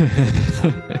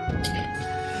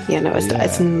 Yeah, no,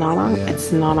 it's not on. Yeah.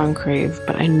 It's not on Crave,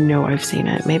 but I know I've seen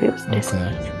it. Maybe it was Disney.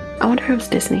 I wonder if it was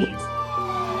Disney.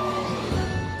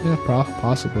 Yeah,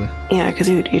 possibly. Yeah, because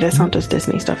you just not just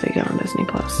Disney stuff that you get on Disney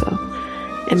Plus, so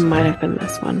it might have been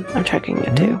this one. I'm checking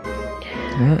it too.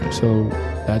 Alright, so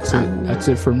that's it. That's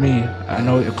it for me. I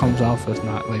know it comes off as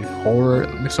not like horror,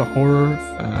 mix of horror,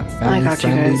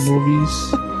 family-friendly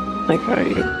movies. I got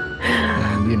you.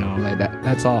 And you know, like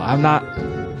that's all. I'm not.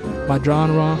 My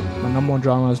number one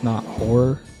genre is not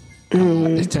horror.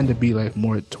 It tend to be like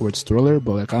more towards thriller,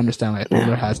 but like I understand like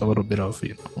thriller has a little bit of,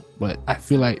 you know, but I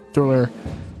feel like thriller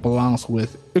belongs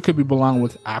with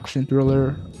action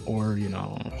thriller or, you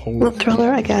know, horror. Well,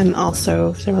 thriller again,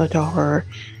 also similar to horror,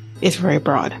 is very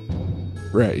broad.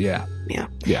 Right? Yeah.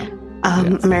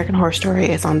 American Horror Story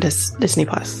is on Disney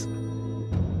Plus, so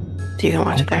you can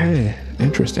watch it there.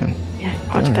 Interesting. Yeah,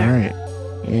 watch it there. All right.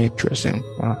 Interesting.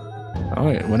 Wow. All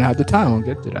right. When I have the time, we'll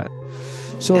get to that.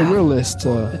 So your list.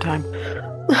 The time.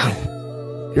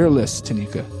 Your list,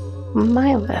 Tanika.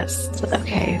 My list.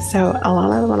 Okay, so a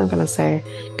lot of what I'm gonna say,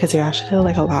 because you actually did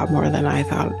like a lot more than I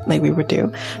thought like we would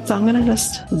do. So I'm gonna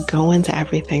just go into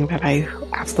everything that I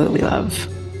absolutely love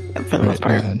for the most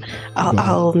part.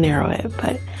 I'll narrow it,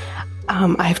 but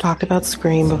I've talked about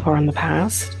Scream before in the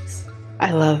past.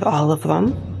 I love all of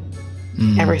them,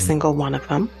 every single one of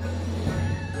them.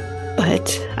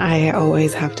 But I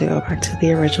always have to go back to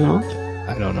the original.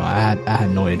 I don't know. I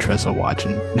had no interest in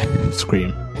watching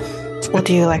Scream. Well,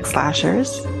 do you like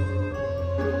slashers?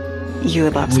 You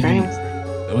would love Scream.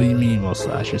 What do you mean, most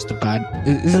slashers? The guy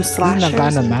isn't the guy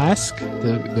in the mask?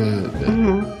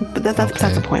 But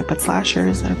that's the point. But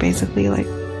slashers are basically like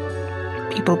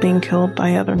people being killed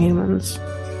by other humans.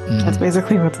 That's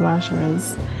basically what slasher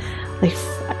is. Like,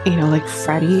 you know, like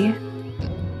Freddy.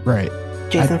 Right.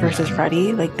 Jason versus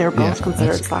Freddy, like they're both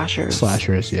considered slashers.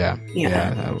 Slashers, yeah.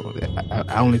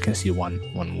 I only can see one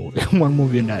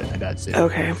movie, and that's it.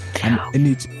 Okay. And it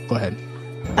needs. Go ahead.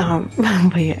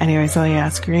 But yeah, anyway, so yeah,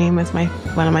 Scream is one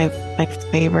of my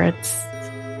favorites.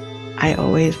 I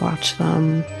always watch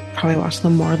them. Probably watch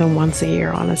them more than once a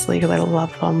year, honestly, because I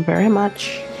love them very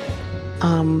much.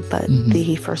 But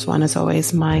the first one is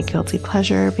always my guilty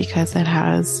pleasure because it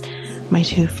has my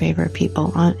two favorite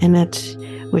people in it,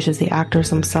 which is the actors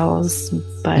themselves,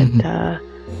 but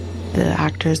the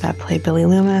actors that play Billy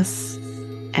Loomis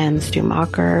and Stu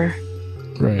Macher.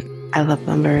 Right. I love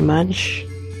them very much.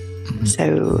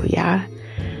 So, yeah.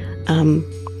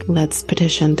 Let's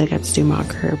petition to get Stu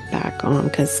Macher back on,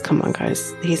 because, come on,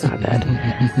 guys, he's not dead.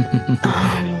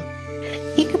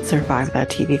 He could survive that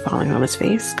TV falling on his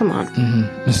face. Come on.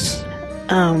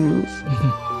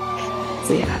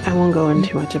 So, yeah, I won't go into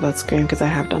too much about Scream, because I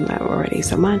have done that already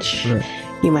so much. Right.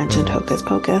 You mentioned Hocus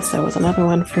Pocus. That was another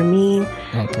one for me.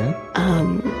 Okay.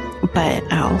 But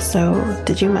I also...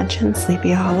 Did you mention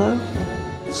Sleepy Hollow?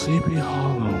 Sleepy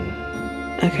Hollow.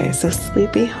 Okay, so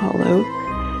Sleepy Hollow,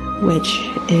 which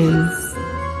is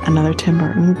another Tim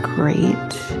Burton great.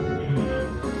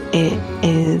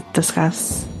 It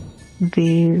discusses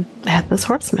the Headless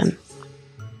Horseman.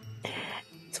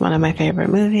 It's one of my favorite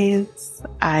movies.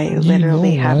 I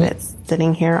literally have it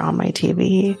sitting here on my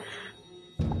TV.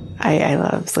 I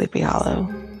love Sleepy Hollow.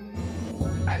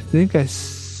 I think let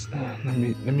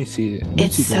me see it.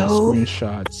 It's so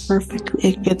screenshots. Perfect.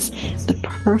 It gets the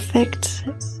perfect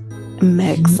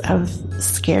mix of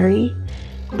scary,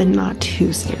 but not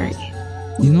too scary.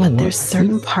 You know, but there's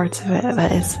certain parts of it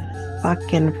that is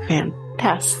fucking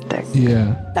fantastic.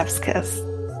 Yeah. Chef's kiss.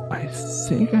 I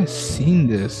think I've seen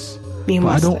this.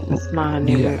 It's not a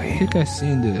new movie. I think I've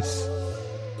seen this.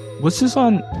 Was this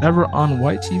ever on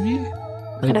White TV?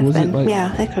 Like, could have been.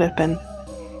 Yeah, it could have been.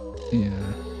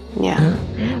 Yeah.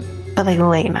 But like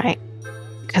late night,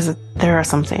 because there are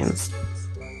some scenes.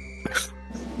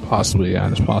 Possibly, yeah.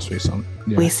 There's possibly some.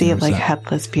 Yeah, we see like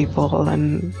headless people,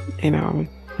 and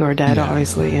who are dead,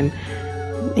 obviously, and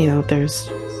they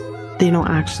don't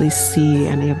actually see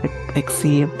any of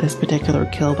this particular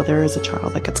kill, but there is a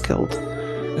child that gets killed.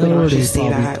 We don't actually see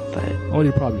that, but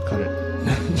they probably cut it.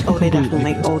 they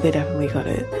definitely cut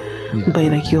it. Yeah. But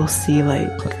like you'll see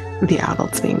like the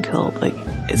adults being killed, like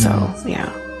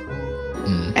yeah.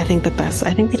 I think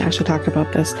we actually talked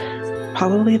about this.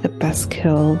 Probably the best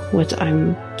kill, which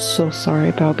I'm so sorry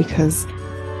about, because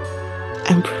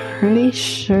I'm pretty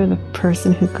sure the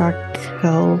person who got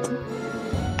killed,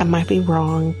 I might be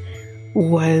wrong,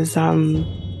 was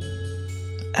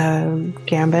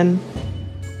Gambon,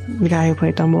 the guy who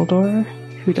played Dumbledore,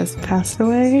 who just passed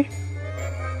away.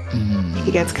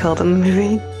 He gets killed in the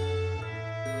movie.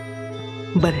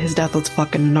 But his death was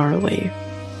fucking gnarly.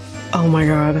 Oh my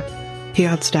god. He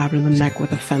got stabbed in the neck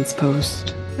with a fence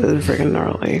post. It was freaking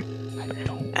gnarly.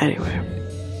 Anyway.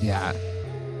 Yeah.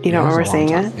 You don't remember seeing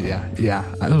it? Yeah.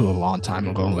 It was a long time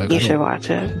ago. Like, you should watch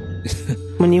it.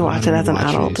 When you watch it as an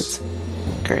adult, it's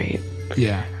great.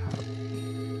 Yeah.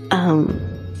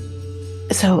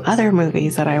 So other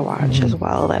movies that I watch as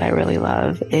well that I really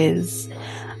love is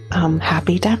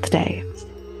Happy Death Day.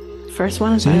 First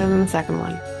one is better than the second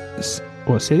one.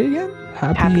 What, say it again?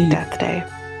 Happy Death Day.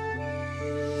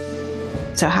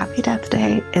 So Happy Death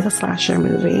Day is a slasher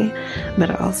movie, but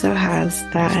it also has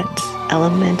that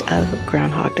element of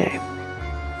Groundhog Day.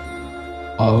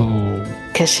 Oh.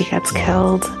 Because she gets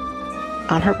killed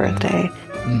on her birthday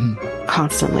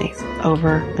constantly,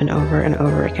 over and over and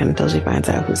over again until she finds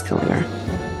out who's killing her.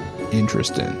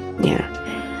 Interesting. Yeah.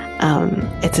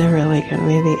 It's a really good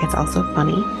movie. It's also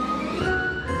funny.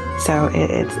 So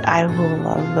I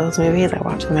love those movies. I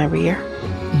watch them every year.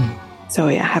 So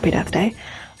yeah, Happy Death Day.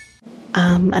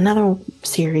 Another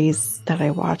series that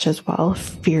I watch as well,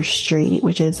 Fear Street,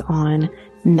 which is on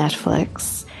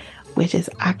Netflix, which is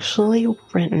actually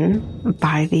written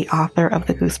by the author of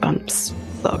the Goosebumps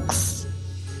books.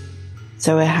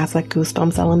 So it has like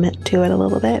Goosebumps element to it a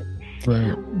little bit.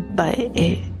 Right. But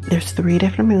there's 3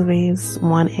 different movies.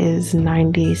 One is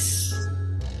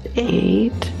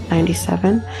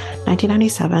 1997,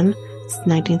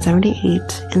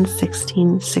 1978, and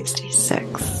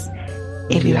 1666.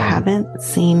 If you haven't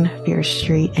seen Fear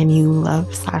Street and you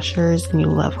love slashers and you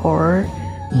love horror,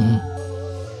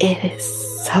 it is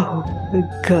so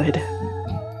good.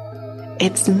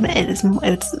 It's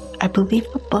I believe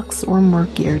the books were more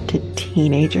geared to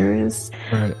teenagers,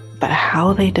 right? But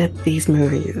how they did these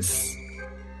movies,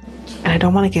 and I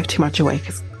don't want to give too much away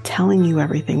because telling you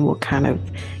everything will kind of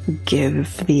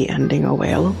give the ending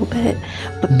away a little bit.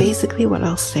 But basically what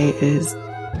I'll say is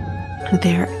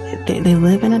they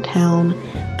live in a town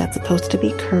that's supposed to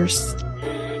be cursed,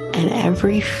 and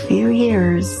every few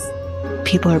years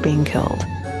people are being killed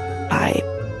by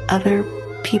other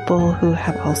people who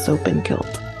have also been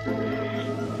killed.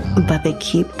 But they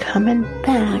keep coming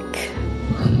back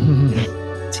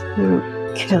to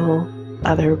kill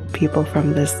other people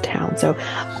from this town. So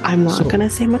I'm not going to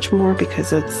say much more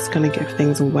because it's going to give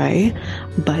things away,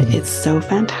 but it's so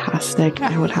fantastic.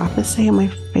 I would have to say my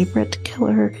favorite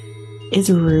killer is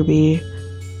Ruby.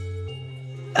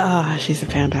 She's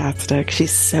fantastic.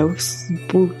 She's so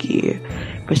spooky,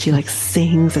 but she like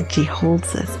sings and she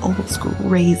holds this old school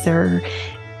razor.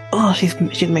 Oh, she's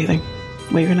amazing.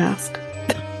 What are you gonna ask?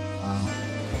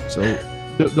 So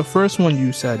the first one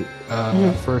you said,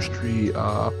 First Street,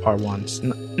 Part 1,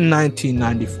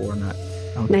 1994, not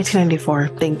 1994.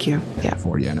 Thank you. Yeah,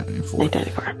 1994.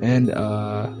 1994. And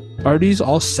are these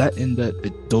all set in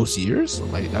those years?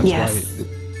 Like that's yes.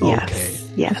 why. Yes. Okay.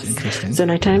 Yes. Interesting. So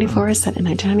 1994 is set in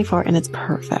 1994, and it's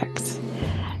perfect.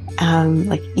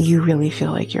 Like you really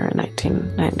feel like you're in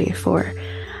 1994.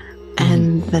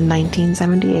 And the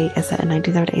 1978 is set in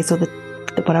 1978. So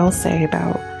what I will say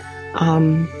about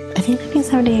I think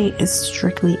 1978 is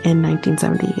strictly in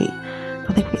 1978. I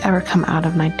don't think we ever come out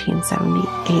of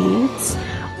 1978,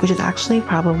 which is actually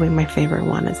probably my favorite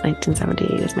one. Is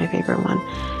 1978 is my favorite one.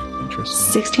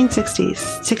 Interesting.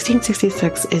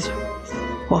 1666 is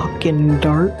fucking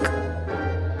dark,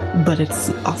 but it's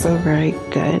also very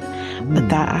good. But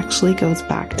that actually goes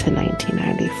back to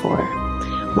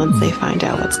 1994 once they find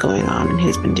out what's going on and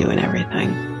who's been doing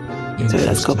everything. So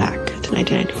let's go back to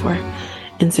 1994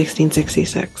 in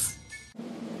 1666.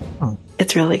 Oh.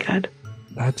 It's really good.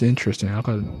 That's interesting. I'll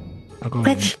go.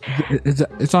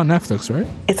 It's on Netflix, right?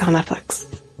 It's on Netflix.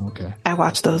 Okay. I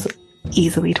watch those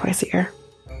easily twice a year.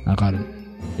 I got it.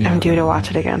 Yeah. I'm due to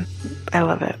watch it again. I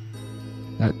love it.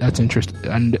 That's interesting.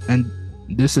 And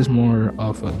this is more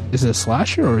of is it a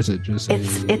slasher or is it just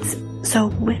it's so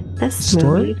with this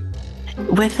story?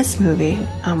 With these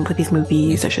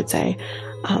movies, I should say,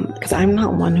 because I'm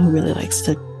not one who really likes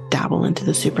to dabble into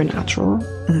the supernatural.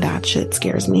 That shit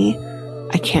scares me.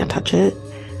 I can't touch it.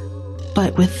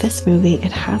 But with this movie,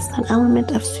 it has that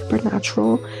element of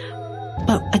supernatural.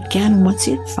 But again, once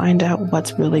you find out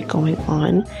what's really going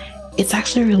on, it's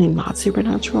actually really not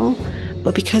supernatural.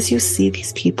 But because you see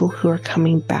these people who are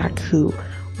coming back who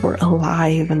were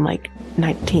alive in like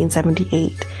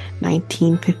 1978,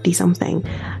 1950 something,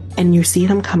 and you see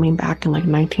them coming back in like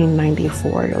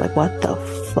 1994, you're like, what the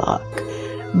fuck?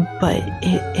 But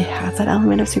it has that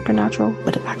element of supernatural,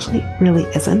 but it actually really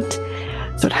isn't.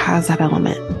 So it has that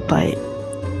element, but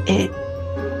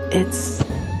it's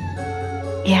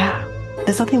yeah.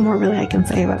 There's nothing more really I can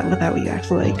say about it without you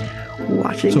actually like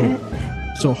watching it.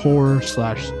 So horror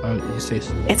slash you say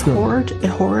it's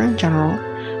horror in general,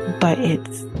 but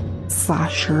it's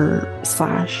slasher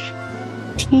slash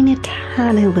teeny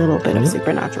tiny little bit of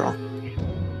supernatural.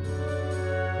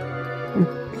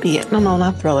 Yeah, no,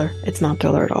 not thriller. It's not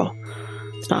thriller at all.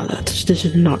 It's not that. This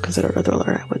is not considered a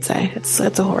thriller, I would say. It's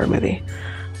a horror movie.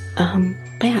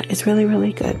 But yeah, it's really,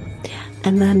 really good.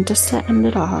 And then just to end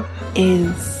it off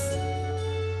is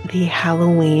the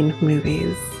Halloween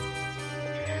movies.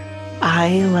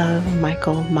 I love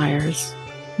Michael Myers.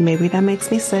 Maybe that makes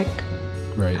me sick.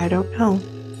 Right. I don't know.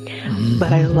 Mm-hmm.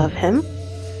 But I love him.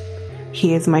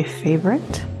 He is my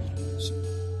favorite. So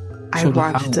I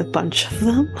watched a bunch of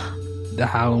them. The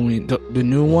Halloween, the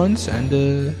new ones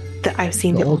and I've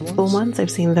seen the old school ones. I've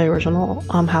seen the original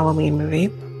Halloween movie.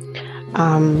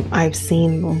 I've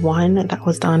seen one that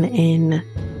was done in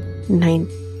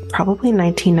probably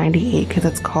 1998 because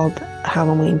it's called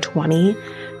Halloween 20.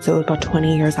 So it was about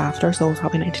 20 years after. So it was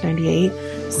probably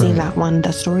 1998. Seeing that one,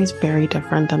 the story is very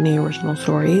different than the original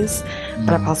stories.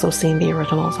 But I've also seen the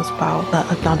originals as well.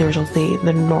 Not the originals, the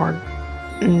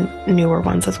newer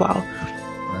ones as well.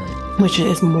 Which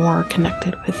is more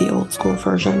connected with the old school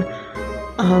version.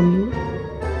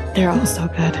 They're all so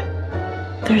good.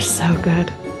 They're so good.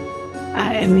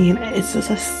 I mean, it's just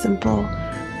a simple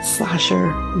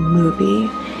slasher movie.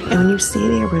 And when you see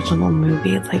the original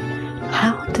movie, it's like,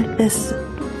 how did this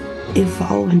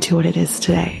evolve into what it is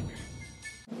today?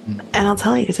 And I'll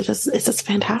tell you, it's just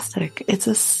fantastic. It's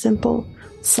a simple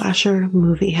slasher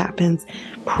movie, happens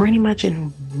pretty much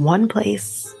in one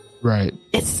place. Right.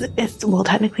 It's well,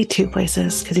 technically two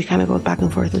places because you kind of go back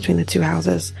and forth between the two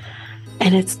houses,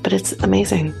 and it's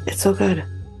amazing. It's so good.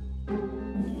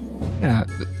 Yeah.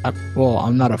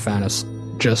 I'm not a fan of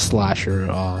just slasher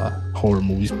horror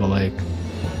movies, but like.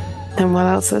 Then what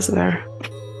else is there?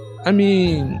 I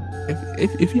mean,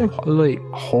 if you have like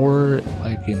horror,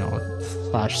 like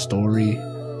slash story,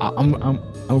 I'm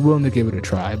willing to give it a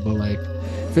try. But like,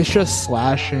 if it's just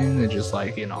slashing and just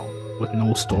like with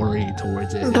no story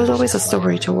towards it. There's always a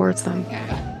story towards them.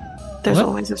 Yeah. There's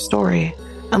always a story.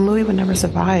 A movie would never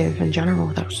survive in general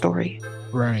without a story.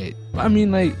 Right. I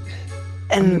mean, like...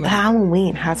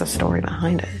 Halloween has a story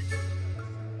behind it.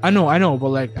 I know, but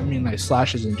like, I mean, like,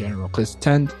 slashes in general, because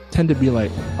tend to be like,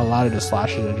 a lot of the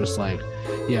slashes are just like,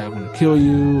 yeah, I'm gonna kill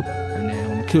you, and then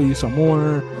I'm gonna kill you some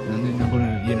more, and then I'm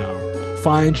gonna,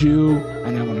 find you,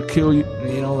 and then I'm gonna kill you,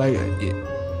 like...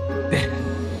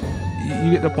 You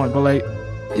get the point, but like,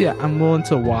 yeah, I'm willing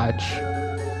to watch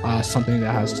something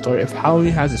that has a story. If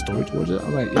Halloween has a story towards it,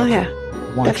 I'm like, oh yeah,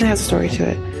 definitely has a story to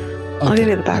it. Okay. I'll give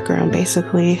you the background.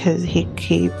 Basically,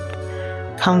 he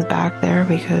comes back there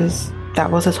because that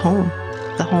was his home,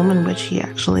 the home in which he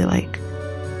actually like.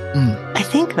 I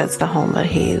think that's the home that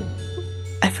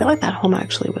I feel like that home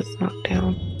actually was knocked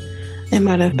down. It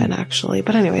might have been actually,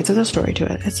 but anyways, there's a story to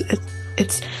it. But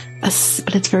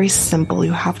it's very simple.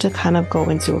 You have to kind of go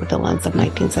into it with the lens of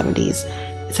 1970s.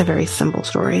 It's a very simple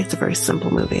story. It's a very simple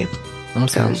movie.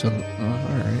 Okay, so all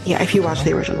right. Yeah, if you watch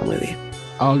the original movie,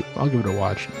 I'll give it a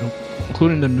watch,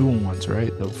 including the new ones,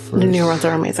 right? The new ones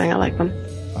are amazing. I like them.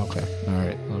 Okay, all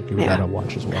right. I'll give that a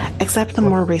watch as well. Except the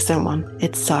more recent one,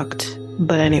 it sucked.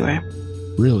 But anyway.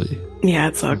 Really? Yeah,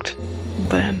 it sucked.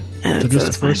 But so just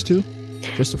the first two?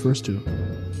 Just the first two.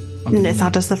 It's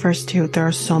not just the first two. There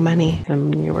are so many. The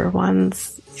newer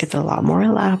ones, it's a lot more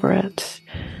elaborate.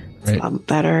 It's a lot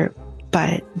better.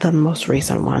 But the most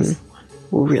recent one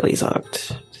really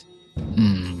sucked.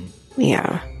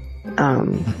 Yeah.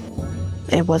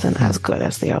 It wasn't as good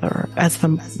as the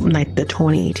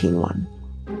 2018 one.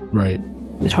 Right.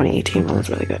 The 2018 one was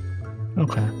really good.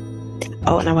 Okay.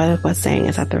 Oh, and what I was saying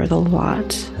is that there is a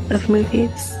lot of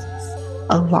movies.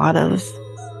 A lot of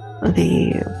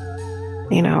the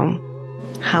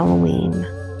Halloween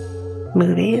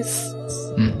movies.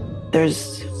 There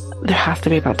have to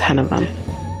be about 10 of them.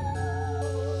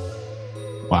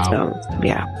 Wow. So,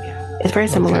 yeah. It's very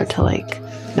similar to like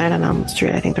Night on Elm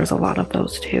Street. I think there's a lot of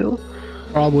those too.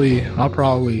 I'll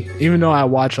probably, even though I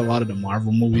watch a lot of the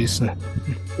Marvel movies.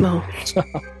 No.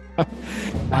 I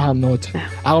don't know.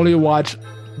 I only watch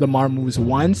the Marvel movies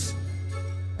once,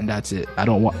 and that's it. I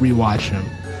don't rewatch them.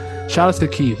 Shout out to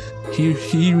Keith. He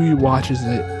rewatches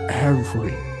it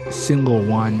every single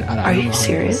one. Are you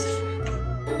serious?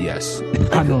 Yes.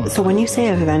 I know. So when you say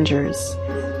Avengers,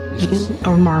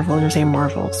 or Marvel, you're saying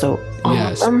Marvel. So all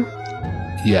of them?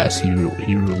 Yes, he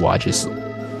rewatches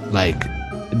like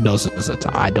dozens of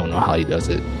times. I don't know how he does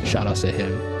it. Shout out to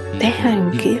him.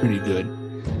 He's pretty good.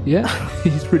 Yeah,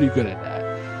 he's pretty good at that.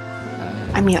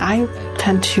 I mean, I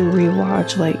tend to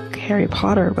rewatch like Harry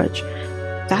Potter, which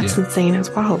that's insane as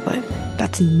well, but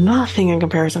that's nothing in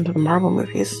comparison to the Marvel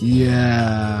movies.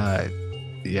 Yeah.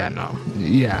 I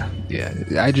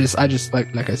just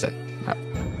like I said,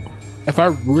 if I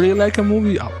really like a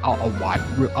movie, I'll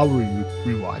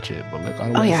rewatch it. But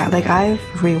like, like I've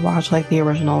rewatched like the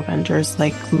original Avengers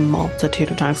like multitude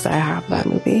of times that I have that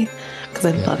movie because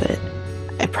I love it.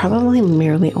 I probably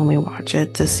merely only watch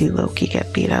it to see Loki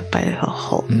get beat up by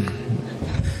Hulk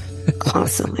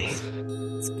constantly.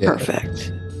 It's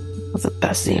perfect. That's the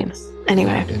best scene.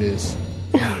 Anyway, it is.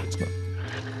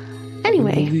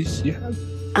 Anyway, other movies you have?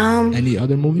 Any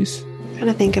other movies? I'm trying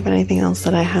to think of anything else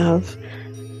that I have.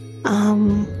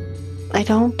 I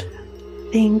don't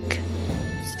think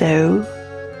so.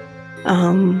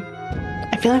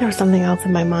 I feel like there was something else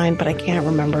in my mind, but I can't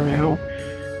remember now.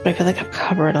 But I feel like I've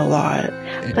covered a lot.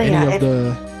 But any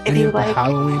of the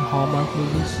Halloween Hallmark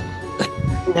movies?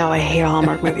 No, I hate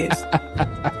Hallmark movies.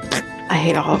 I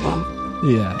hate all of them.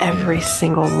 Yeah. Every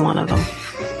single one of them.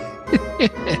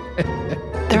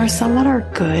 There are some that are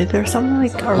good. There are some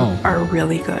that are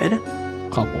really good.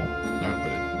 Couple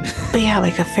are good. But yeah,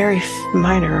 like a very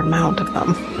minor amount of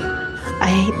them. I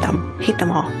hate them. Hate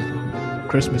them all.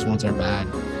 Christmas ones are bad.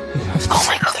 Oh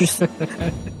my god.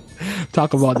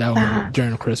 Talk about that one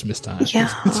during Christmas time.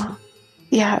 Yeah.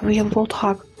 Yeah, we'll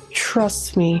talk.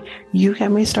 Trust me. You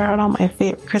get me started on my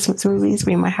favorite Christmas movies.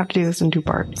 We might have to do this in 2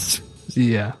 parts.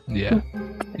 Yeah. Yeah,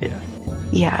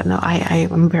 no, I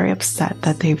am very upset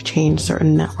that they've changed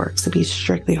certain networks to be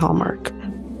strictly Hallmark.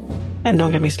 And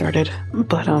don't get me started.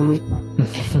 But,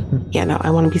 yeah, no, I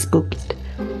want to be spooked.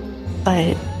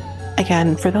 But,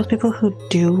 again, for those people who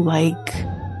do like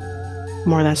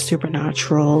more of that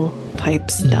supernatural type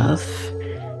stuff,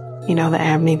 you know, the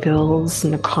Amityvilles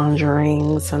and the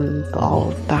Conjurings and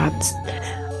all of that,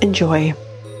 enjoy.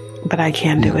 But I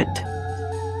can't do it.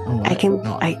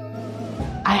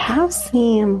 I have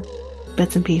seen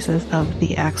bits and pieces of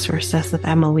The Exorcist of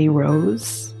Emily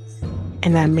Rose,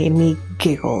 and that made me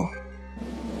giggle.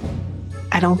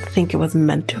 I don't think it was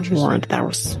meant to warrant that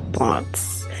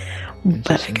response,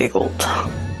 but I giggled. So,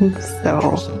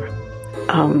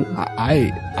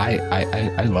 I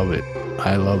love it.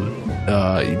 I love it.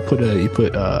 You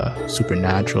put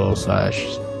supernatural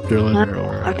 / thriller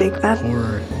or I think that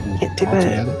horror can't do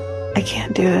together. it. I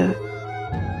can't do it.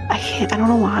 I don't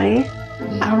know why.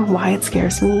 I don't know why it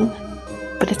scares me,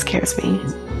 but it scares me.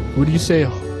 Would you say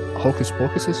Hocus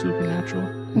Pocus is supernatural?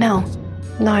 No,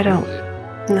 I don't.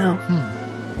 No.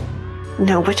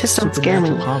 No, witches don't scare me.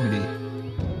 Comedy.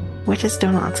 Witches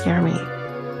do not scare me.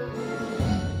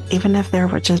 Even if they're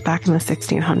witches back in the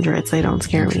 1600s, they don't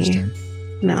scare me.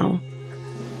 No.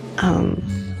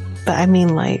 But I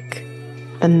mean like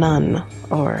The Nun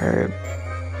or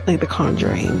like The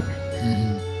Conjuring.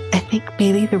 I think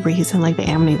maybe the reason, like the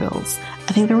Amityvilles,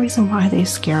 I think the reason why they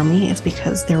scare me is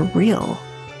because they're real.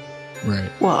 Right.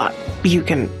 Well, you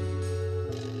can,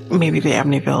 maybe the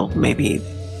Amityville, maybe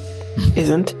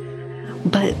isn't.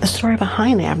 But the story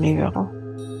behind Amityville,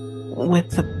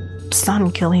 with the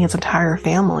son killing his entire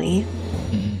family,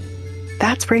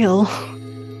 that's real.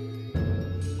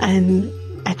 And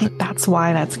I think that's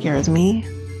why that scares me,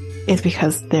 is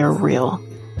because they're real.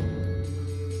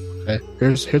 Okay.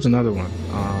 Here's another one.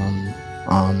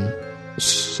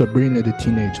 Sabrina the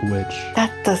Teenage Witch.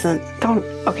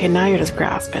 Okay, now you're just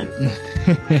grasping.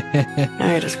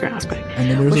 Now you're just grasping.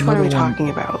 And then which one are we talking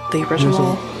about? The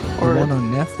original? Or one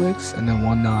on Netflix and then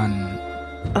one on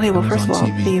Okay, well, Amazon first of all,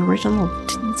 TV. the original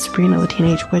Sabrina the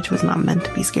Teenage Witch was not meant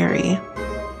to be scary.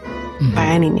 By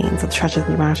any means. It stretches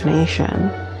the imagination.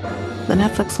 The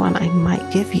Netflix one I might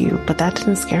give you, but that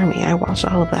didn't scare me. I watched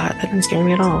all of that. That didn't scare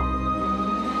me at all.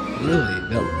 Really?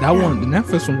 That one, the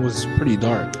Netflix one was pretty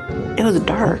dark. It was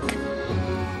dark.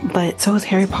 But so was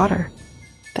Harry Potter.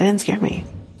 That didn't scare me.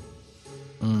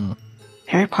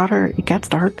 Harry Potter, it gets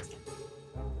dark.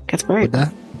 It gets very dark.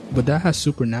 But that has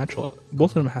supernatural.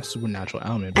 Both of them have supernatural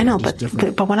elements. I know, but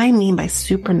what I mean by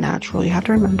supernatural, you have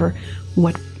to remember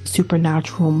what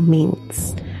supernatural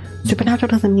means. Supernatural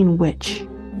doesn't mean witch.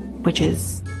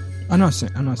 Witches. I'm not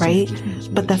saying right? it just means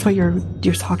But witch. that's why you're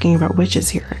talking about witches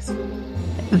here.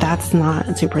 That's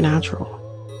not supernatural.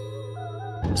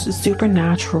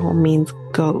 Supernatural means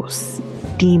ghosts,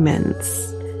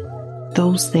 demons,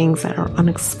 those things that are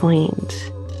unexplained.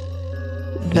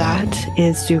 That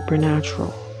is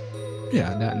supernatural.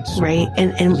 Yeah, that's right.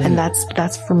 And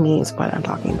that's for me is what I'm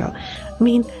talking about. I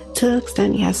mean, to an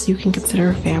extent, yes, you can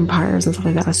consider vampires and stuff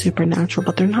like that as supernatural,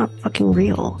 but they're not fucking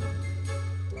real.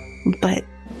 But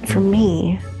for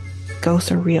me,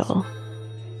 ghosts are real.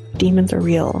 Demons are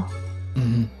real.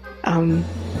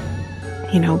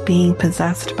 being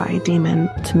possessed by a demon,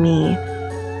 to me,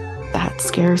 that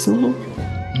scares me.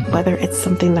 Whether it's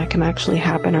something that can actually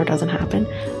happen or doesn't happen,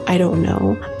 I don't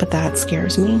know, but that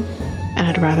scares me. And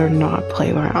I'd rather not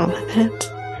play around with it.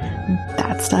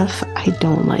 That stuff I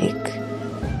don't like.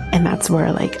 And that's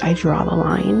where, like, I draw the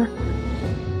line.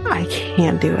 I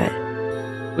can't do it.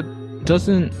 But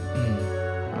doesn't...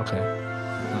 okay.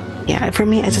 Yeah, for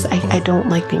me, it's just, I don't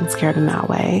like being scared in that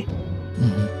way.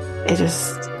 It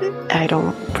just, I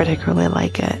don't particularly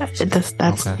like it.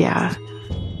 Yeah.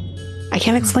 I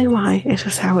can't explain why. It's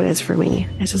just how it is for me.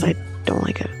 It's just, I don't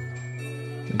like it.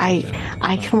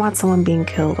 I can watch someone being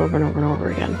killed over and over and over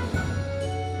again.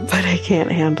 But I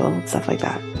can't handle stuff like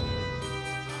that.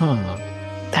 Huh.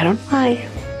 I don't know why.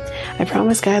 I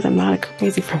promise, guys, I'm not a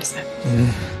crazy person.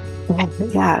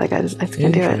 Yeah, like I just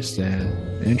can't do it.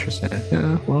 Interesting.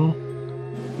 Yeah, well,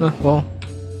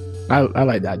 I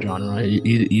like that genre.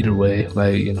 Either way,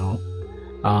 like,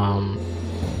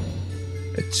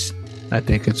 I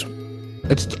think it's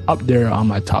up there on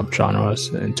my top genres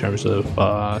in terms of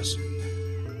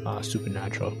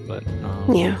supernatural. But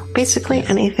yeah, basically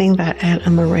anything that Ed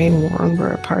and Lorraine Warren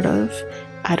were a part of,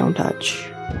 I don't touch.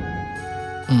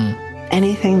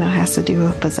 Anything that has to do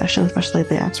with possession, especially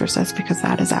The Exorcist, because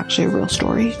that is actually a real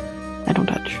story, I don't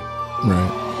touch.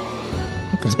 Right.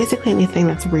 Okay. It's basically anything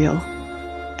that's real,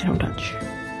 I don't touch.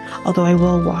 Although I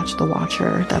will watch The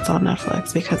Watcher, that's on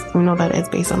Netflix, because we know that it's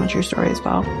based on a true story as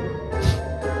well.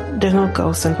 There's no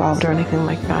ghosts involved or anything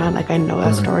like that. Like, I know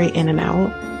that story in and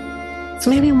out. So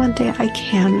maybe one day I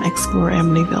can explore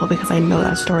Amityville because I know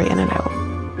that story in and out.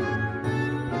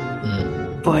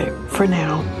 But for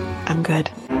now, I'm good.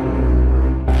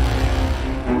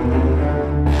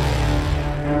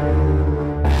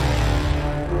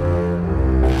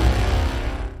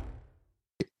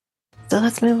 So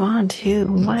let's move on to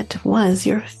what was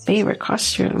your favorite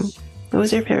costume? What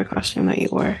was your favorite costume that you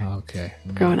wore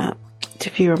growing up?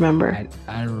 If you remember.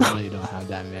 I really don't have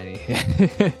that many.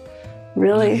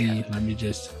 Really?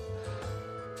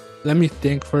 Let me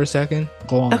think for a second.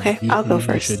 Go on. Okay, I'll go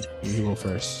first. You go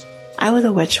first. I was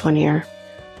a witch one year.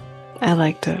 I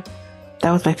liked it.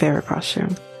 That was my favorite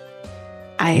costume.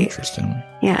 Interesting.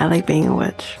 Yeah, I like being a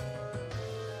witch.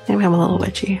 Maybe I'm a little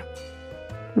witchy.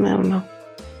 I don't know.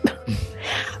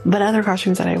 But other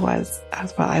costumes that I was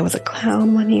as well. I was a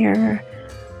clown one year.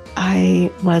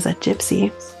 I was a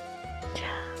gypsy.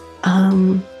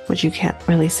 Which you can't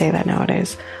really say that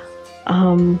nowadays.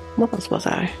 What else was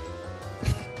I?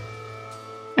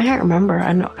 I can't remember.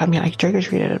 I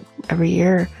trick-or-treated every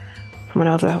year from when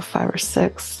I was about 5 or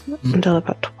 6 until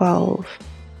about 12.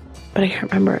 But I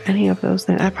can't remember any of those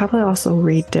things. I probably also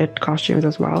redid costumes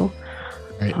as well.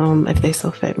 Right. If they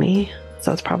still fit me. So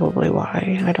that's probably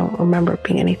why I don't remember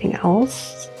being anything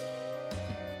else.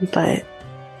 But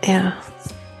yeah.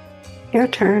 Your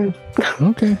turn.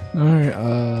 Okay. All right.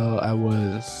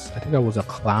 I think I was a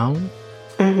clown.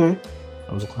 I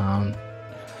was a clown.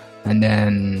 And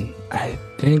then I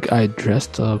think I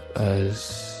dressed up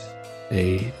as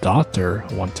a doctor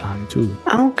one time too.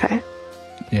 Oh, okay.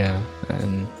 Yeah.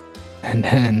 And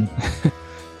then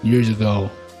years ago,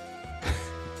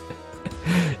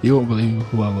 you won't believe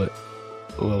who I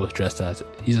was dressed as.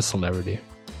 He's a celebrity.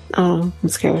 Oh, I'm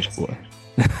scared.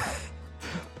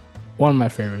 One of my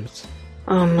favorites.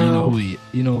 Oh no! You know who he?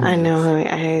 You know? Who I know who.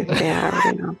 I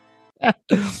already know.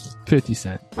 50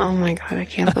 Cent. Oh my god! I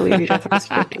can't believe you dressed up as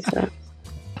 50 Cent.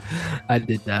 I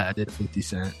did that. I did 50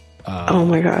 Cent. Oh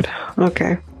my god!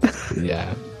 Okay.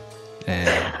 Yeah,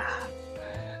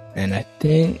 and I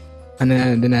think, and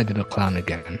then I did a clown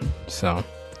again. So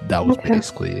that was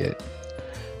basically it.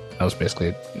 That was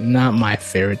basically not my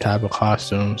favorite type of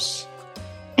costumes.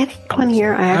 I think one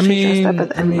year I actually dressed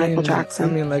up as Michael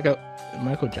Jackson.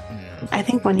 Michael Jackson. I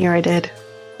think one year I did.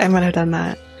 I might have done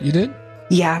that. You did?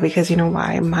 Yeah, because you know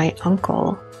why? My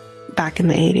uncle, back in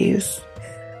the 80s,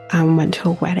 went to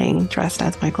a wedding dressed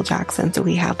as Michael Jackson. So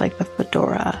we had like the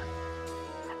fedora.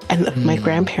 And my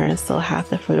grandparents still had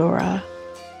the fedora.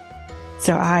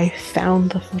 So I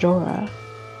found the fedora.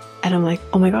 And I'm like,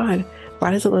 oh my god,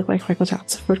 why does it look like Michael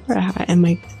Jackson's fedora hat? And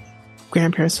my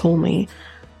grandparents told me.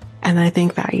 And I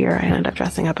think that year I ended up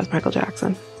dressing up as Michael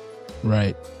Jackson.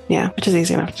 Right. Yeah, which is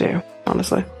easy enough to do,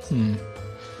 honestly.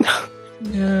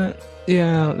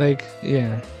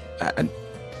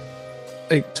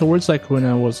 Like towards like when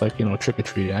I was like, trick or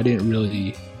treating, I didn't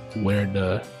really wear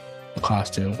the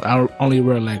costume. I only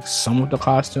wear like some of the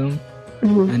costume,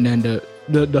 and then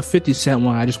the 50 Cent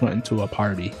one, I just went into a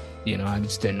party. I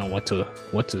just didn't know what to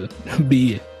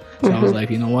be. So I was like,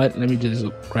 you know what? Let me just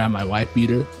grab my wife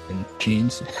beater and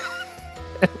jeans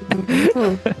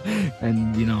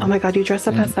And you Oh know, my god, you dressed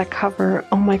up and as that cover.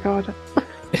 Oh my god.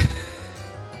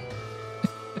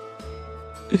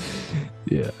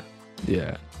 yeah,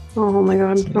 yeah, Oh my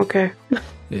god. Okay.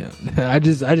 yeah. I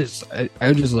just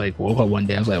like woke up one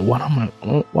day. I was like,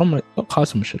 what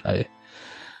costume should I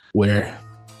wear? And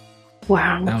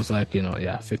Wow. I was like, you know,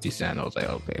 yeah, 50 Cent. I was like,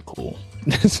 okay, cool.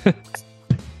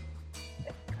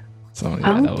 So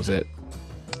yeah, Well, that was it.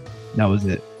 That was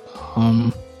it.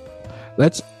 Um,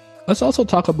 let's also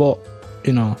talk about,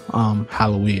 you know,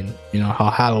 Halloween. You know how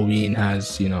Halloween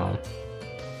has, you know,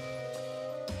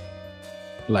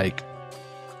 like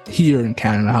here in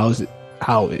Canada,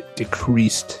 how it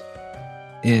decreased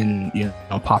in, you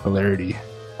know, popularity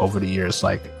over the years.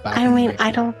 Like back I in mean,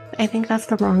 like, I think that's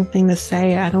the wrong thing to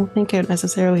say. I don't think it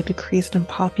necessarily decreased in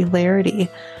popularity.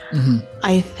 mhm,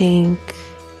 I think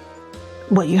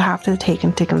what you have to take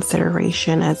into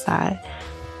consideration is that,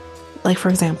 like, for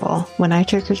example, when I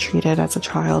trick or treated as a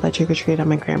child, I trick or treated at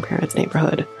my grandparents'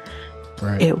 neighborhood.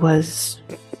 right, It was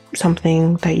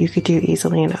something that you could do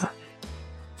easily enough.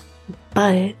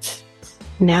 But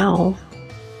now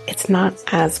it's not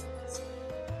as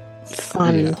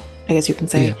fun, Yeah. I guess you can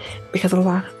say, Yeah. because a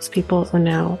lot of these people are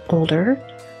now older.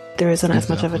 There isn't as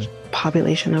much of a Exactly.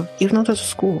 population of, even though there's a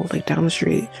school like down the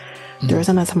street, there Mhm.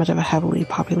 isn't as much of a heavily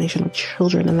population of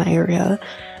children in that area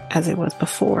as it was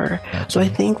before. That's So I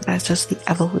right. think that's just the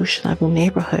evolution of the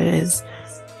neighborhood is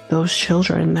those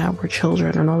children that were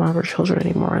children are no longer children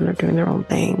anymore and they're doing their own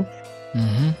thing.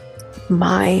 Mhm.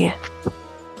 My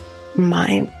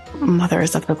mother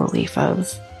is of the belief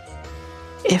of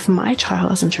if my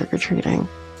child isn't trick-or-treating,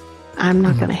 I'm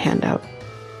not Mhm. going to hand out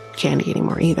candy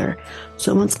anymore either.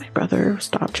 So once my brother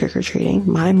stopped trick-or-treating,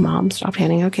 my mom stopped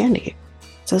handing out candy.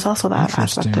 So there's also that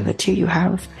aspect of Interesting. it too. You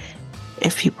have,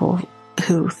 if people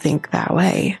who think that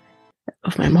way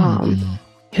of my mom, Mhm.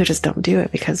 who just don't do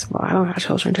it because, well, I don't have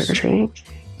children trick-or-treating,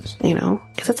 you know,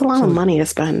 because it's a lot So- of money to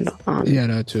spend on Yeah,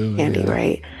 that too. candy, Yeah.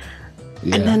 right?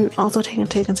 Yeah. And then also take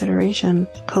into consideration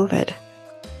COVID.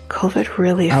 COVID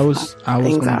really I was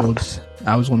things gonna up.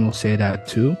 I was gonna say that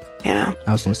too. Yeah,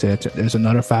 I was gonna say that too. There's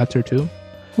another factor too.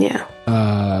 yeah,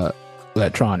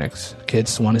 Electronics.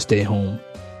 Kids want to stay home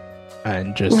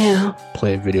and just Yeah.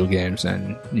 play video games,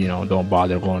 and you know, don't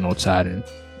bother going outside and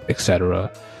etc.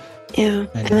 yeah.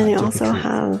 And then you not also trick-or-treat.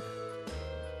 have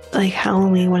like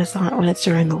Halloween when it's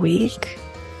during the week.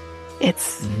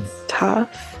 It's Mhm.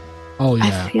 tough. Oh I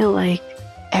yeah. feel like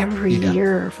every Yeah,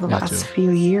 year for the that last too.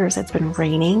 few years it's been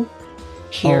raining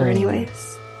here, Oh.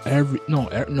 anyways. No,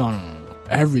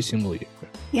 every single year.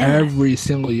 Yeah, Every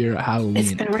single year at Halloween,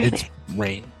 It's been raining. it's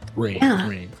rain. Yeah. I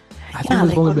think yeah. it's Like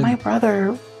only when been my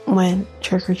brother went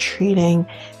trick or treating,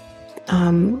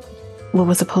 what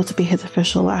was supposed to be his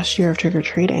official last year of trick or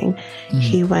treating, Mhm.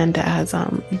 he went as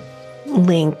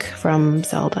Link from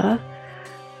Zelda,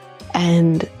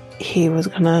 and he was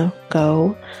gonna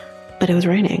go, but it was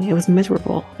raining. It was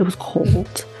miserable. It was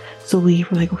cold. So we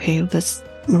were like, okay,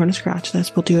 we're gonna scratch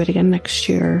this. We'll do it again next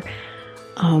year,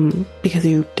 because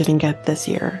you didn't get this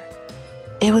year.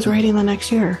 It was raining the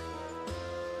next year,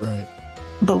 right.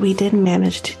 but we did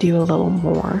manage to do a little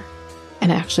more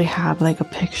and actually have like a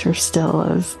picture still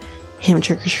of him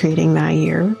trick or treating that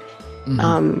year.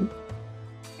 Mhm.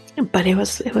 But it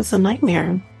was a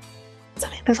nightmare. So I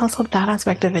think there's also that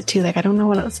aspect of it too. Like I don't know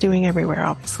what it's doing everywhere,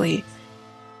 obviously,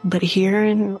 but here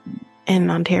in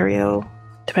Ontario,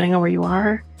 depending on where you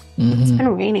are, it's Mhm.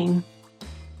 been raining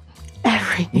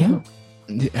every Yeah.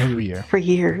 Every year. for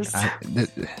years.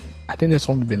 I think there's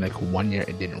only been like 1 year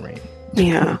it didn't rain.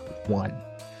 Yeah. One.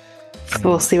 So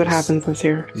we'll see what happens this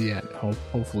year. Yeah.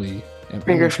 Hopefully.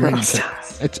 Fingers it's raining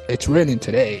crossed. It's raining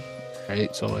today,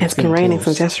 right? So It's been raining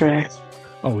close. since yesterday.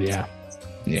 Oh yeah.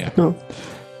 Yeah. Oh.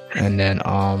 And then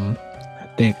I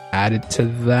think added to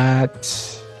that,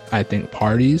 I think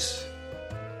parties.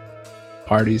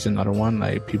 Parties another one.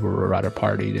 Like people would rather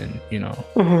party than, you know,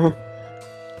 Mhm.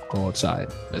 go outside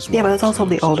as well. Yeah, but it's also So-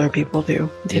 the older people too.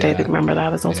 Did I Yeah. remember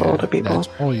that? It's also yeah, older people.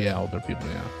 Oh yeah, older people,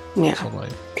 yeah. Yeah. So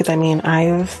like Because I mean,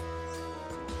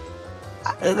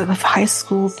 if high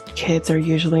school kids are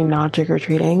usually not trick or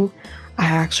treating, I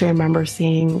actually remember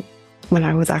seeing when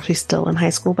I was actually still in high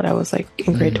school, but I was like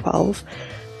in grade 12,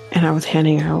 and I was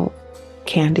handing out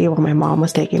candy while my mom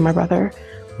was taking my brother.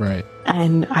 right.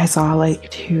 And I saw like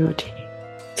two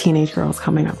teenage girls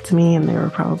coming up to me, and they were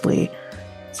probably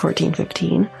 14,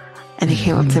 15. And they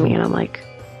came up to me, and I'm like,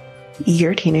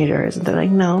 "You're teenagers." And they're like,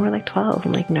 "No, we're like 12."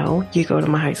 I'm like, "No, you go to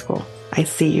my high school. I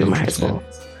see you in my high school.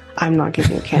 I'm not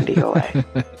giving you candy away."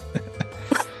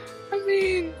 I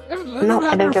mean, No,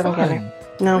 I didn't give them candy.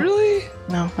 No, Really?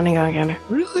 no, I didn't go candy.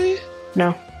 Really?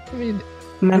 No. I mean,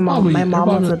 My mom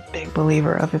was a big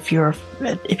believer of if you're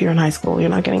in high school, you're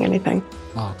not getting anything.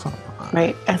 Oh, come on.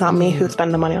 Right? It's not me who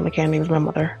spent the money on the candy, it was my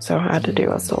mother. So I had to do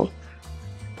what I was told.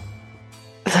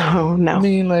 So no. I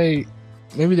mean, like,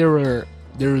 maybe it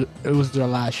was their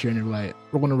last year and they were like,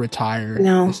 we're gonna retire.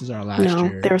 No. This is our last year.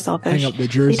 No, they were selfish. Hang up the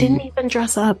jersey. They didn't even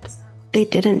dress up. They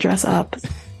didn't dress up.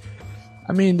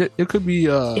 I mean, it could be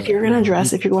if you're gonna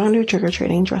dress, if you're going to do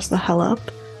trick-or-treating, dress the hell up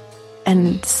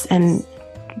and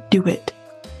do it.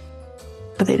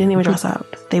 But they didn't even dress up.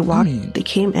 They they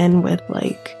came in with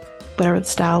like whatever the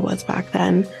style was back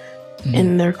then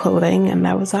in their clothing, and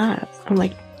that was that. I'm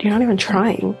like, you're not even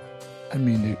trying. I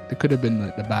mean, they could have been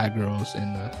like the bad girls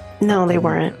in the... No, they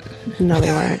weren't. No,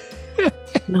 they weren't.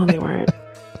 No, they weren't.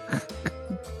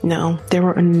 No, they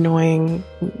were annoying.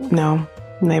 No,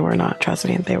 they were not. Trust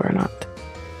me, they were not.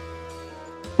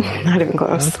 Not even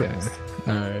close. Okay.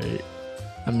 All right.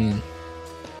 I mean...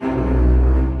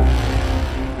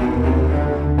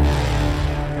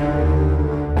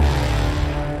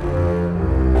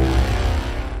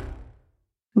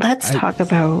 Let's talk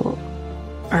about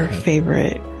our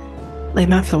favorite, like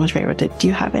not so much favorite. Do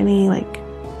you have any like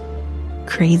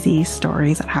crazy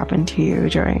stories that happened to you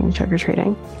during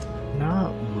trick-or-treating?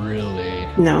 Not really.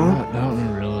 No?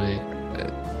 Not really.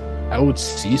 I would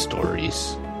see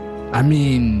stories. I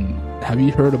mean, have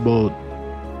you heard about...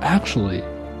 Actually,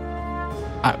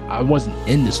 I wasn't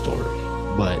in the story,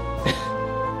 but...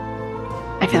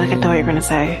 I feel like I know what you're going to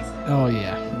say. Oh,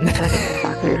 yeah. I feel like I know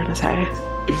exactly what you're going to say.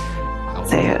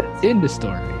 Say it. In the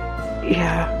story.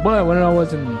 Yeah. But when I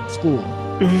was in school.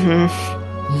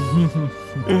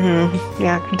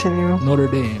 Yeah, continue. Notre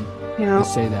Dame. Yeah. They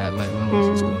say that like when I was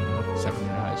in school,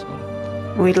 secondary high school.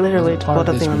 We literally, well, it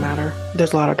doesn't even matter.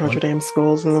 There's a lot of Notre Dame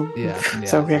schools in the... Yeah.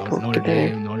 So yeah, cool. Notre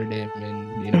Dame,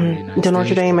 and you know, the United the Notre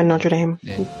States, Dame and Notre Dame.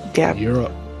 Yeah.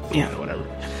 Europe. Yeah. Whatever.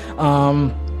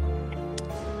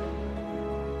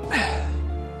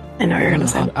 I know you're gonna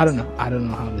say. I don't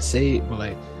know how to say it, but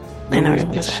like... I know you're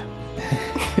gonna say.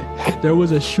 There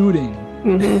was a shooting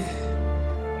in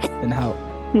on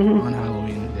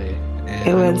Halloween day. And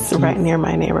it was right near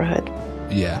my neighborhood.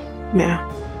 Yeah. Yeah.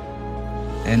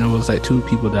 And it was like two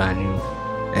people that I knew.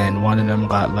 And one of them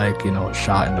got like, you know,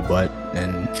 shot in the butt.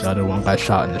 And the other one got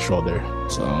shot in the shoulder.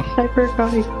 So... I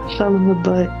forgot he got shot in the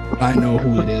butt. I know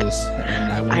who it is.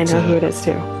 And I know who it is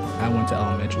too. I went to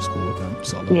elementary school with him.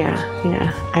 So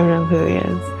yeah. I know who he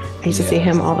is. I used to see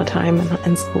him all the time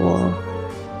in school.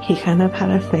 He kind of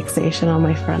had a fixation on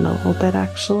my friend a little bit,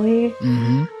 actually.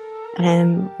 Mm-hmm.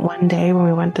 And one day when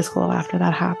we went to school after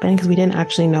that happened, because we didn't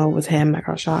actually know it was him that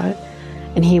got shot,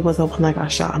 and he was the one that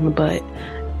got shot in the butt.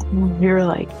 We were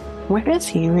like, where is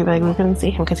he? We couldn't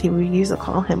see him because we used to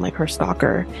call him like her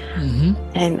stalker. Mm-hmm.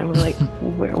 And we were like,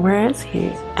 where is he?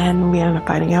 And we ended up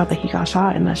finding out that he got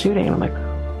shot in that shooting. And I'm like,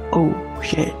 oh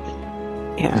shit.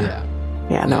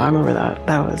 Yeah, no, I remember that.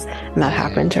 That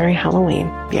happened during Halloween.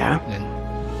 Yeah. And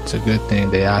it's a good thing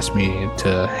they asked me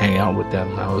to hang out with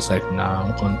them. I was like,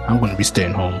 nah, I'm going to be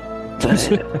staying home.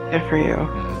 Good for you.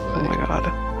 Oh my god.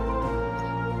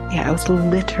 Yeah, it was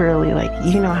literally like,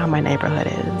 you know how my neighborhood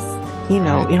is. You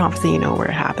know, obviously you know where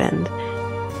it happened.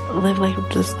 Live like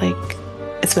just like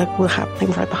it's like what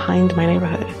happening right behind my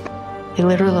neighborhood. They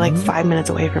literally like 5 minutes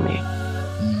away from me.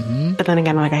 Mm-hmm. But then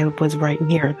again, like I was right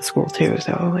near the school too,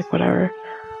 so like whatever.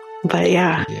 But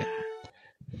yeah.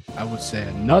 I would say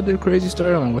another crazy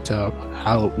story. I went to a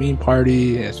Halloween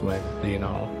party. It's when, you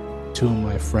know, two of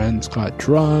my friends got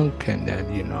drunk and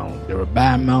then, you know, they were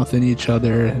bad mouthing each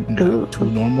other. Two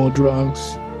normal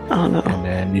drunks. Oh no. And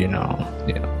then, you know,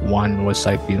 one was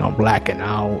like, you know, blacking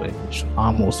out and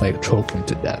almost like choking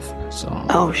to death. So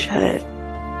oh shit.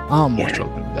 Almost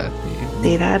choking to death.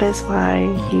 See, that is why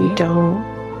you don't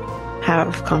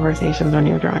have conversations when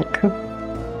you're drunk.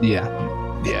 Yeah.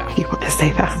 You want to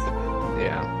say that?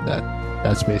 Yeah,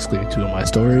 that's basically two of my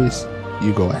stories.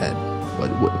 You go ahead.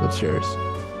 What's yours?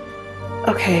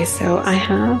 Okay, so I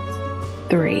have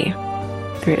three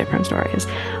different stories.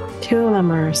 Two of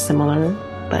them are similar,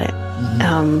 but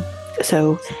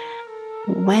so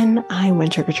when I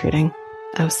went trick-or-treating,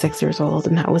 I was 6 years old,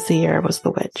 and that was the year I was the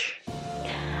witch.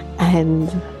 And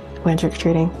went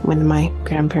trick-or-treating, went to my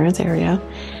grandparents' area,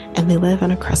 and they live on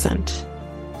a crescent.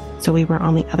 So we were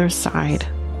on the other side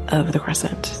of the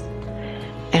crescent.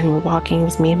 And we're walking, it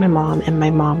was me and my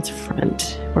mom's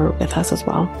friend were with us as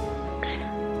well.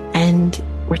 And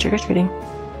we're trick-or-treating,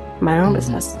 my own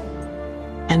business.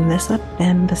 And this would have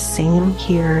been the same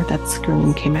year that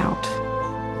Scream came out.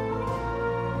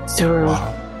 So we're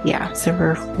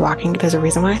walking, there's a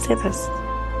reason why I say this.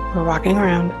 We're walking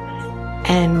around,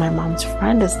 and my mom's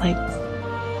friend is like,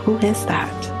 who is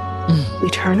that? We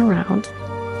turn around,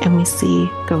 and we see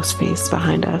Ghostface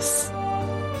behind us.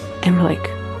 And we're like,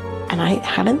 and I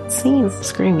hadn't seen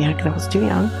Scream yet because I was too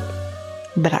young,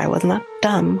 but I was not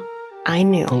dumb. I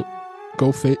knew.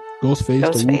 Ghostface,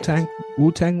 the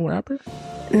Wu-Tang rapper?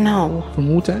 No. From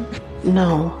Wu-Tang?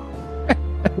 No.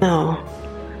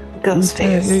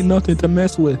 Ghostface. Ain't nothing to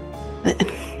mess with.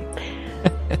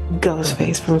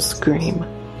 Ghostface from Scream.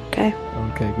 Okay?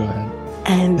 Okay, go ahead.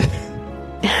 And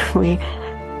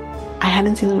I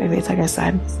hadn't seen the movies, like I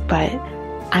said, but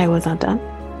I was not done.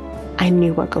 I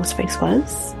knew what Ghostface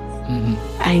was. Mm-hmm.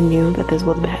 I knew that this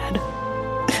was bad.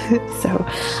 So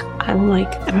I'm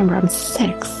like, I remember I'm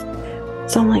 6.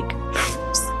 So I'm like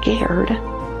scared.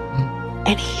 Mm-hmm.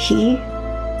 And he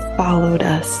followed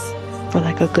us for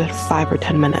like a good 5 or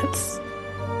 10 minutes.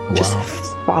 Wow. Just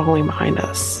following behind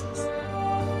us.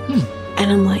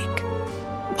 And I'm like,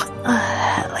 what the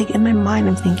hell? Like in my mind,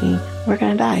 I'm thinking, we're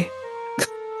gonna die.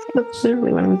 That's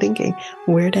literally what I'm thinking.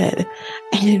 We're dead.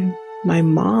 And my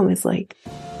mom is like,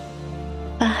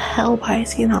 the hell, why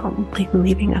is he not like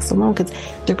leaving us alone? Because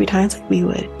there'd be times like we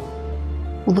would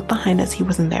look behind us, he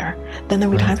wasn't there. Then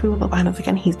there'd be times we would look behind us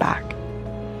again, he's back.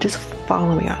 Just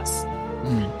following us.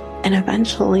 And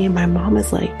eventually my mom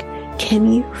is like,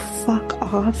 can you fuck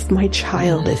off? My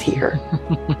child is here.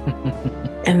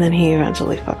 And then he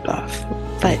eventually fucked off.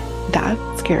 But that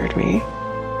scared me.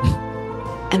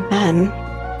 And then,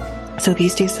 so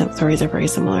these two stories are very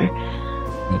similar.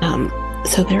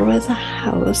 So there was a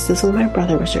house. This was my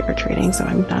brother was trick-or-treating. So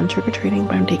I'm done trick-or-treating,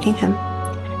 but I'm taking him.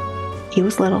 He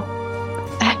was little.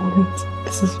 And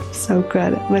this is so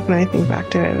good. Like when I think back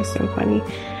to it, it was so funny.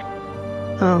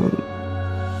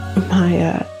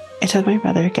 I took my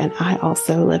brother again. I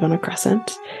also live on a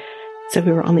crescent. So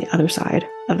we were on the other side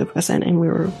of the crescent and we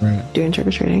were doing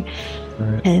trick-or-treating.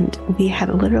 And we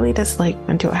had literally just like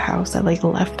went to a house that like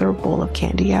left their bowl of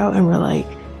candy out and we're like,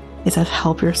 it says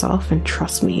help yourself and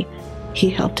trust me. He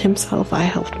helped himself, I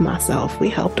helped myself, we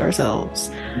helped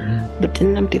ourselves, but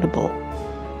didn't empty the bowl.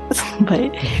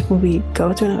 But we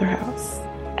go to another house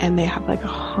and they have like a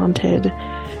haunted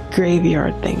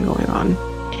graveyard thing going on.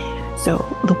 So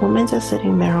the woman's just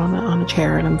sitting there on a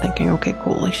chair and I'm thinking, okay,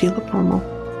 cool, like she looked normal.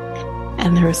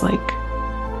 And there's like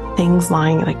things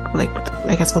lying, like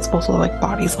I guess what's supposed to look like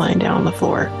bodies lying down on the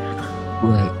floor.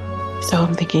 Right. So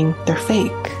I'm thinking they're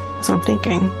fake. That's what I'm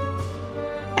thinking.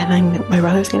 And then my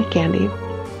brother's getting candy,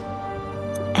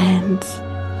 and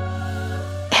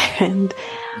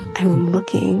I'm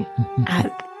looking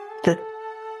at the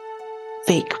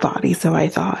fake body, so I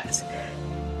thought,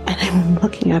 and I'm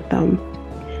looking at them,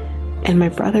 and my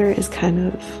brother is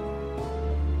kind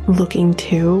of looking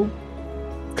too.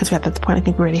 Because at that point, I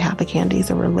think we already have the candy,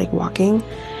 so we're like walking,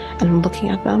 and I'm looking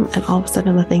at them, and all of a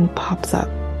sudden the thing pops up,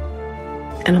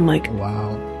 and I'm like,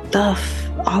 wow.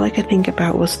 All I could think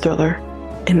about was Thriller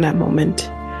in that moment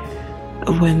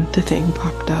when the thing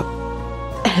popped up,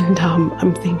 and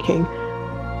I'm thinking,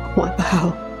 what the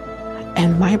hell?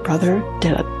 And my brother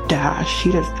did a dash.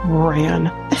 He just ran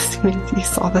as soon as he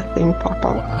saw the thing pop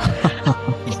up.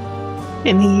 Wow.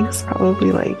 And he was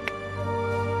probably like,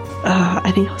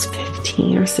 I think I was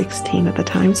 15 or 16 at the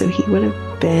time, so he would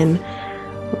have been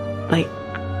like,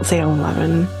 say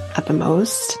 11 at the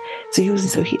most. So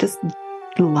he just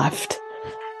left.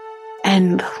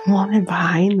 And the woman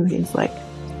behind me is like,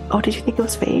 oh, did you think it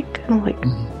was fake? And I'm like,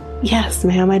 yes,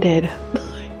 ma'am, I did.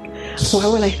 Why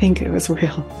would I think it was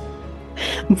real?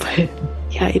 But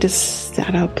yeah, he just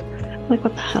sat up. I'm like,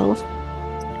 what the hell?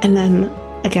 And then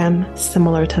again,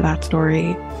 similar to that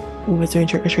story, was doing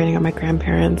trick-or-treating at my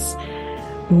grandparents,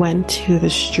 went to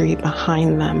the street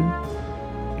behind them,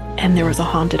 and there was a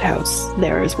haunted house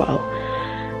there as well.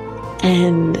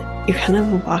 And you're kind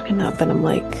of walking up, and I'm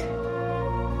like,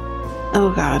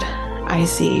 oh God, I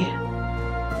see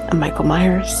a Michael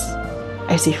Myers,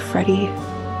 I see Freddy,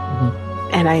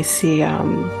 and I see,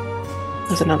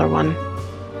 there's another one.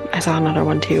 I saw another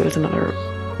one too. It was another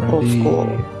Freddy, old school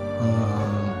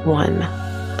one.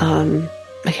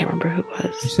 I can't remember who it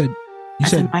was. You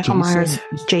said Michael Myers,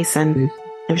 Jason.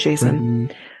 It was Jason.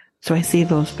 Freddy. So I see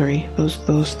those three,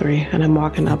 and I'm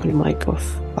walking up and I'm like, oh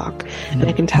fuck. And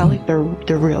I can tell like they're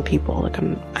real people. Like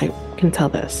I can tell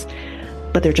this.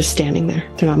 But they're just standing there.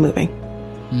 They're not moving.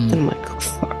 And I'm like, oh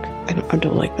fuck. I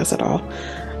don't like this at all.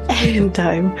 And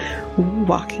I'm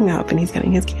walking up and he's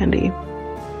getting his candy.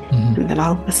 And then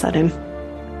all of a sudden,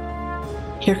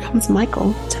 here comes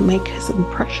Michael to make his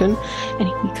impression, and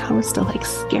he comes to like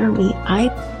scare me. I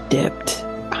dipped.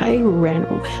 I ran.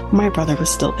 My brother was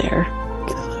still there.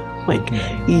 Like,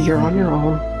 you're on your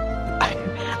own.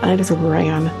 I just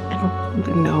ran.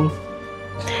 No,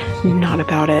 not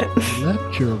about it. You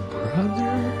left your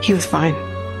brother? He was fine.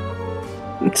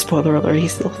 Spoiler alert,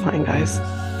 he's still fine, guys.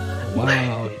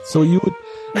 Wow. So you would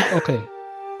okay.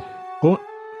 Go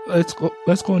let's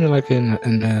go into like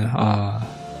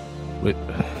with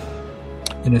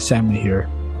in a segment here.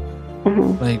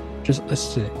 Mm-hmm. Like just let's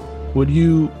say, would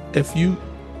you if you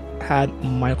had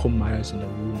Michael Myers in the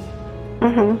room?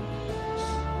 Mm-hmm.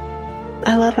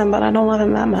 I love him, but I don't love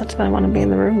him that much that I want to be in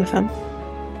the room with him.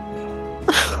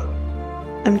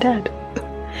 I'm dead.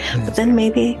 But then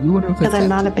maybe, because I'm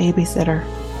not a babysitter,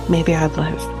 maybe I'd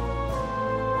live.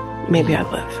 Maybe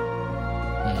I'd live.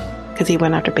 Because he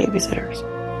went after babysitters.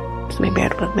 So maybe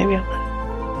I'd live, maybe I'd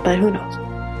live. But who knows?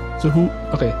 So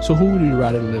who would you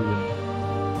rather live in?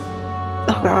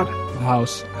 Oh, God.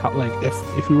 House, like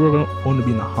if you were going to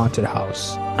be in a haunted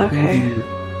house, okay,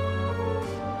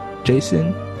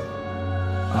 Jason,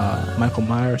 Michael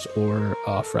Myers, or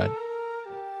Fred?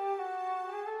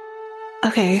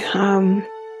 Okay,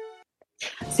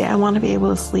 see, I want to be able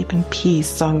to sleep in peace,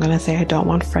 so I'm gonna say I don't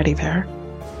want Freddy there.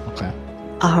 Okay.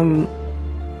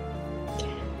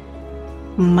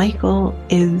 Michael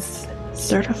is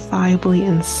certifiably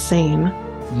insane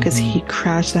because he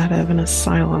crashed out of an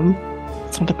asylum.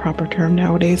 It's not the proper term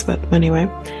nowadays, but anyway.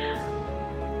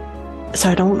 So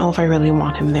I don't know if I really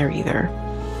want him there either.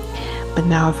 But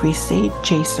now if we say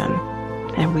Jason,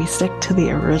 and we stick to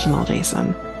the original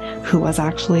Jason, who was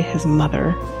actually his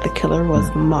mother, the killer was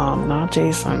mom, not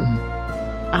Jason.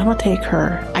 I'm gonna take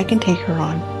her. I can take her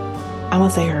on. I'm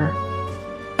gonna say her.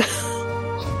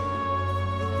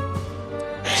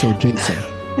 So Jason.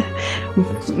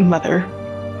 Mother.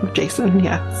 Jason,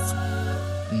 yes.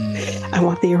 I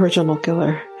want the original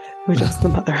killer, which is the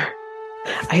mother.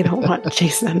 I don't want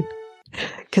Jason.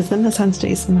 Because in the sense,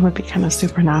 Jason would be kind of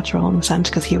supernatural in the sense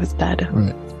because he was dead.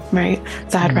 Right?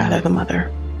 So I'd rather the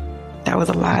mother. That was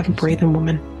a live, breathing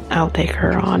woman. I'll take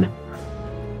her on.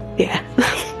 Yeah.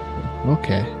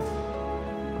 Okay.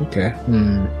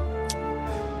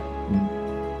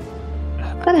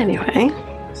 But anyway.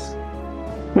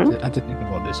 I have to think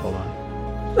about this. Hold on.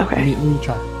 Okay. Let me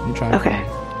try. Okay.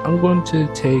 I'm going to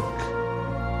take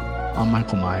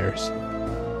Michael Myers.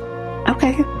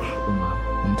 Okay. I'm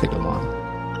gonna take him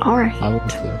on. All right.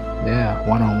 Yeah,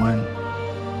 one-on-one.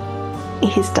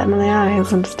 He's dead in the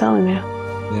eyes. I'm just telling you.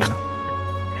 Yeah.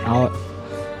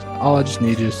 All I just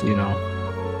need is shoot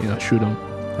him.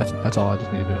 That's all I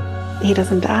just need to do. He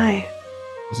doesn't die.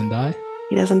 Doesn't die?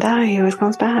 He doesn't die. He always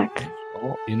comes back.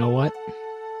 Oh, you know what?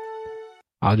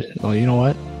 I'll just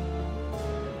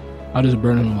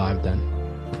burn him alive then.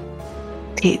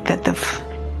 They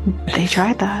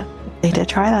tried that. They did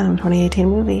try that in the 2018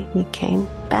 movie. He came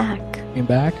back. Came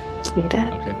back? He did.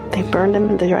 Okay. They burned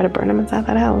him. They tried to burn him inside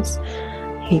that house.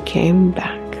 He came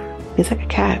back. He's like a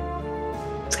cat.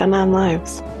 He's got 9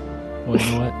 lives. Well,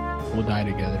 you know what? We'll die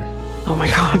together. Oh my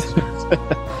God.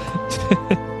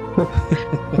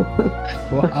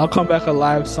 Well, I'll come back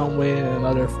alive some way in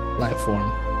another life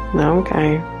form.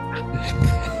 Okay.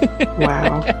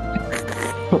 Wow.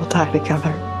 We'll die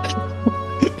together.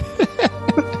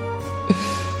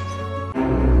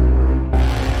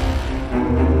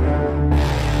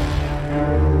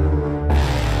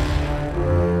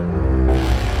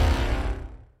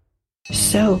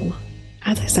 So,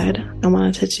 as I said, I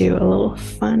wanted to do a little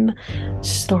fun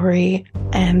story,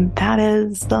 and that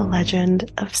is the legend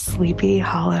of Sleepy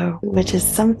Hollow, which is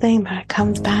something that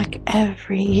comes back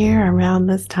every year around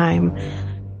this time.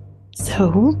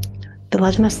 So, the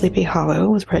Legend of Sleepy Hollow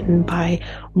was written by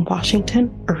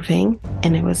Washington Irving,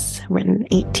 and it was written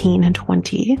in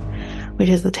 1820, which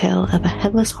is the tale of a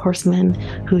headless horseman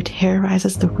who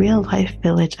terrorizes the real-life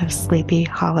village of Sleepy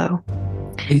Hollow.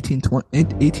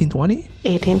 1820?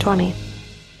 1820.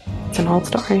 It's an old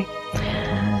story.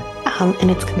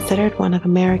 And it's considered one of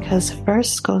America's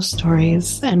first ghost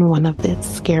stories and one of its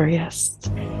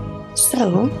scariest.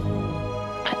 So,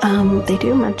 they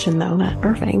do mention, though, that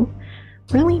Irving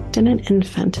really didn't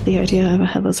invent the idea of a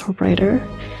headless rider.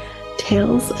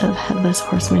 Tales of headless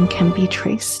horsemen can be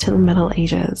traced to the Middle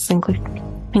Ages,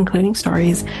 including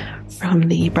stories from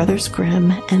the Brothers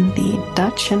Grimm and the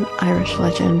Dutch and Irish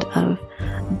legend of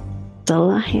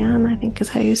Dullahan, I think is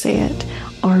how you say it,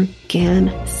 or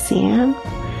Gan-Sian,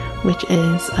 which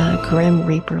is a grim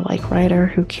reaper-like rider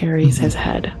who carries his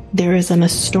head. There is an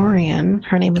historian,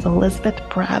 her name is Elizabeth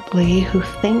Bradley, who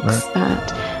thinks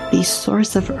that the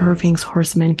source of Irving's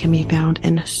horsemen can be found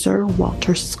in Sir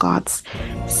Walter Scott's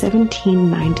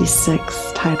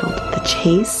 1796 titled The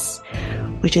Chase,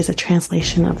 which is a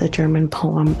translation of the German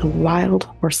poem The Wild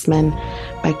Horseman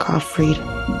by Gottfried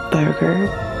Berger.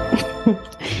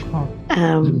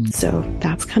 So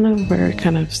that's kind of where it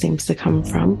kind of seems to come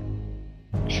from.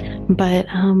 But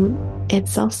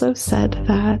it's also said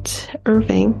that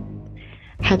Irving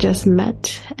had just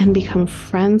met and become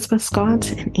friends with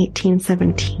Scott in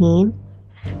 1817.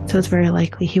 So it's very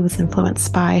likely he was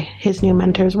influenced by his new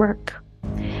mentor's work.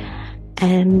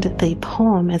 And the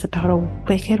poem is about a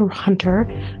wicked hunter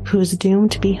who's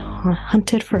doomed to be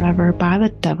hunted forever by the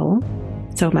devil.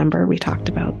 So remember, we talked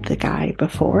about the guy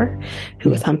before who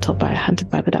was hunted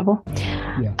by the devil.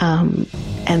 Yeah.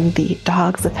 And the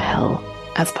dogs of hell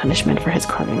as punishment for his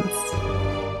crimes.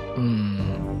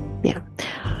 Yeah.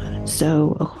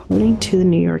 So, according to the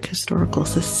New York Historical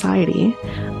Society,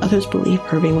 others believe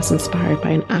Irving was inspired by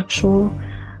an actual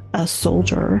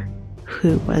soldier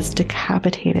who was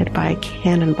decapitated by a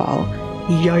cannonball.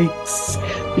 Yikes!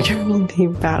 During the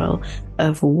Battle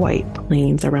of White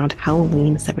Plains around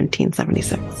Halloween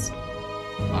 1776.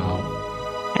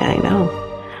 Wow. I know.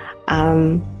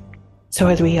 So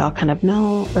as we all kind of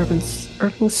know, Irving's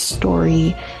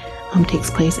story takes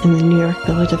place in the New York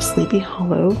village of Sleepy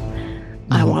Hollow.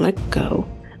 I Want to Go,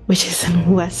 which is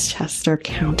in Westchester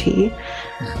County.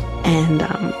 And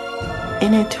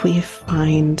in it, we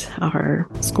find our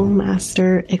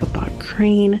schoolmaster, Ichabod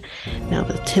Crane. Now,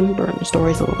 the Tim Burton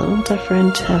story is a little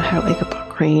different of how Ichabod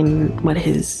Crane, what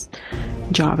his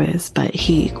job is, but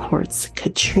he courts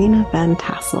Katrina Van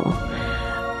Tassel,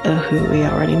 who we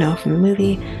already know from the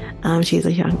movie. She's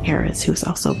a young heiress who's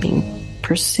also being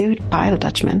pursued by the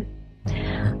Dutchman,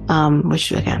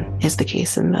 which, again, is the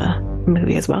case in the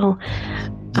movie as well.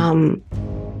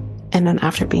 And then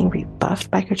after being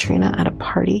rebuffed by Katrina at a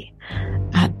party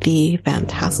at the Van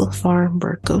Tassel farm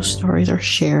where ghost stories are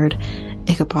shared,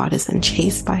 Ichabod is then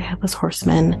chased by Headless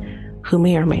Horseman, who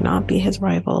may or may not be his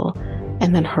rival,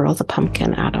 and then hurls a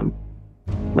pumpkin at him,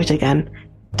 which again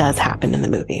does happen in the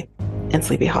movie in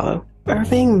Sleepy Hollow.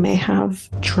 Irving may have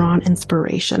drawn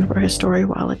inspiration for his story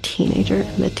while a teenager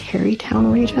in the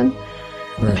Tarrytown region.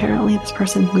 Right. Apparently, this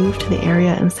person moved to the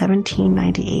area in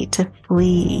 1798 to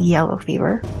flee yellow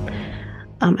fever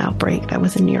outbreak that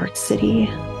was in New York City.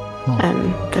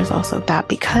 And there's also that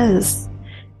because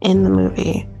in the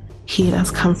movie, he does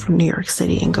come from New York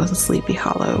City and goes to Sleepy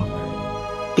Hollow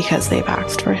because they've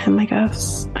asked for him, I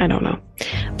guess. I don't know.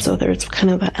 So there's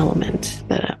kind of that element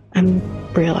that I'm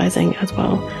realizing as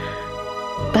well.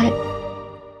 But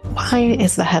why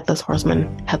is the Headless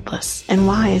Horseman headless? And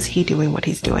why is he doing what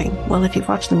he's doing? Well, if you've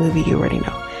watched the movie, you already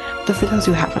know. But for those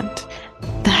who haven't,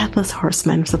 the Headless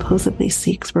Horseman supposedly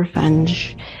seeks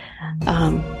revenge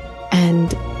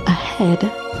and a head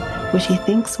which he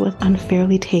thinks was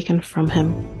unfairly taken from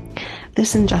him.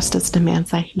 This injustice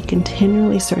demands that he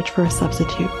continually search for a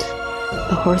substitute.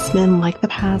 The horseman, like the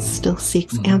past, still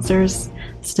seeks answers,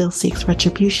 still seeks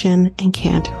retribution, and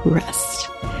can't rest.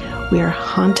 We are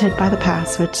haunted by the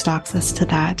past, which stalks us to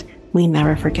that. We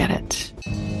never forget it.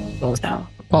 So,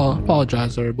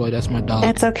 apologize, everybody. That's my dog.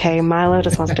 It's okay. Milo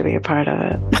just wants to be a part of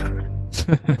it.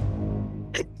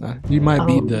 You might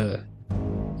be the.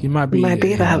 You might be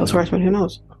the Headless Horseman. Who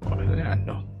knows? Yeah,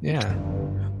 no. Yeah.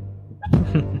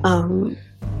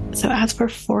 So as for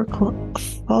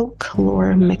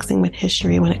folklore mixing with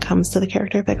history when it comes to the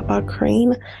character of Ichabod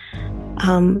Crane,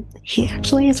 he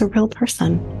actually is a real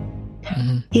person.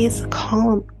 He's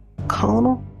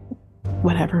Colonel,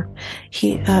 whatever.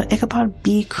 Ichabod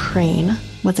B. Crane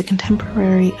was a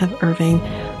contemporary of Irving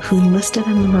who enlisted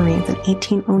in the Marines in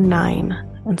 1809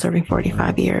 and serving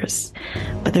 45 years.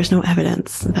 But there's no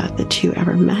evidence that the two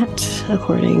ever met,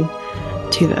 according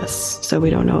to this. So we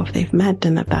don't know if they've met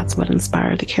and if that's what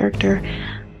inspired the character.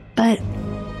 But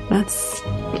that's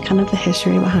kind of the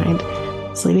history behind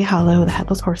Sleepy Hollow, the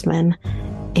Headless Horseman.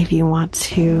 If you want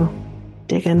to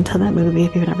dig into that movie,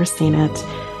 if you've never seen it,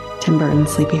 Tim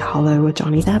Burton's Sleepy Hollow with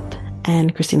Johnny Depp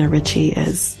and Christina Ricci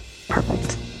is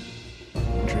perfect.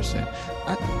 Interesting.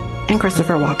 And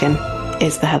Christopher Walken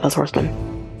is the Headless Horseman.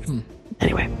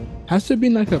 Anyway. Has there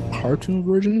been like a cartoon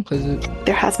version?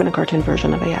 There has been a cartoon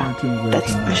version of it, yeah.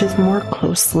 Which is more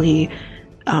closely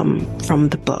from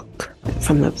the book,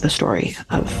 from the story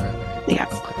of, yeah.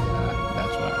 That's why.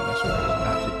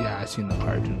 Yeah, I've seen the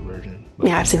cartoon version.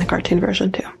 Yeah, I've seen the cartoon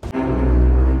version too.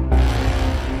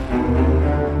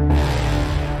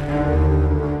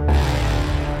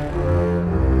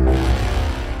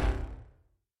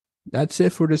 That's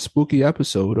it for this spooky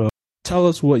episode. Tell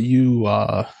us what you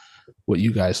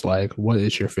guys like. What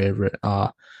is your favorite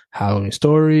Halloween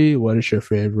story? What is your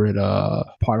favorite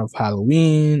part of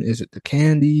Halloween? Is it the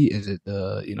candy? Is it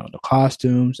the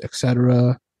costumes,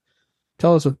 etc.?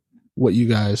 Tell us what you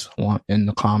guys want in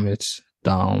the comments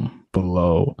down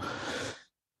below.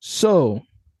 So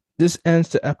this ends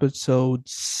the episode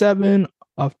 7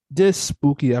 of this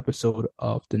spooky episode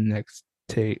of The Next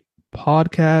Take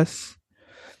Podcast.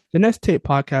 The Next Take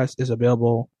podcast is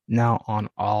available now on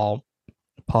all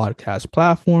podcast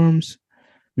platforms.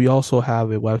 We also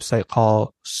have a website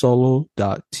called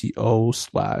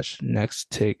solo.to/Next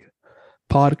Take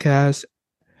podcast.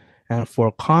 And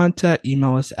for contact,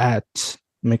 email us at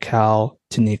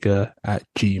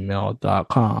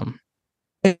micaltanika@gmail.com.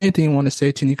 Anything you want to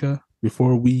say, Tanika,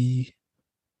 before we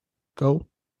go?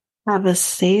 Have a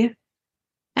safe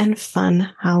and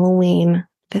fun Halloween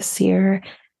this year.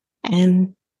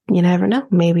 And you never know,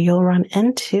 maybe you'll run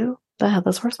into the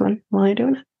Headless Horseman while you're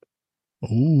doing it.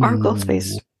 Ooh. Or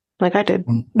Ghostface, like I did.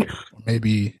 Or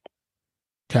maybe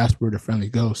Casper the Friendly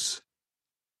Ghost.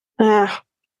 Yeah,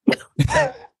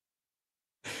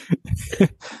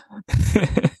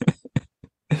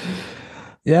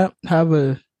 have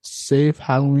a safe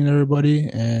Halloween, everybody.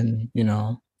 And,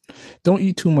 don't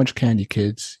eat too much candy,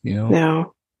 kids.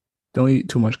 No. Don't eat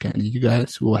too much candy. You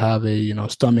guys will have a,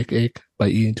 stomach ache by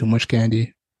eating too much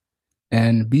candy.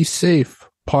 And be safe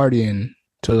partying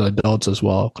to the adults as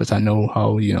well. Because I know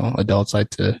how, adults like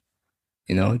to,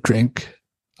 drink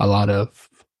a lot of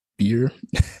beer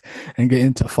and get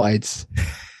into fights.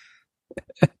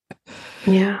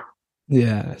 Yeah.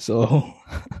 Yeah. So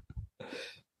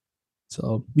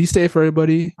be safe,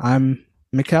 everybody. I'm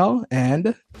Mikal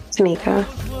and Tanika.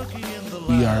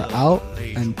 We are out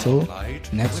until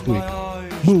next week.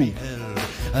 Boo.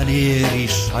 An eerie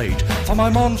sight, for my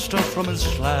monster from his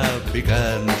slab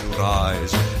began to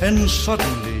rise, and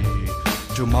suddenly,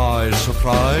 to my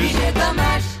surprise,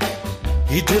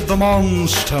 he did the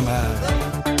monster mash.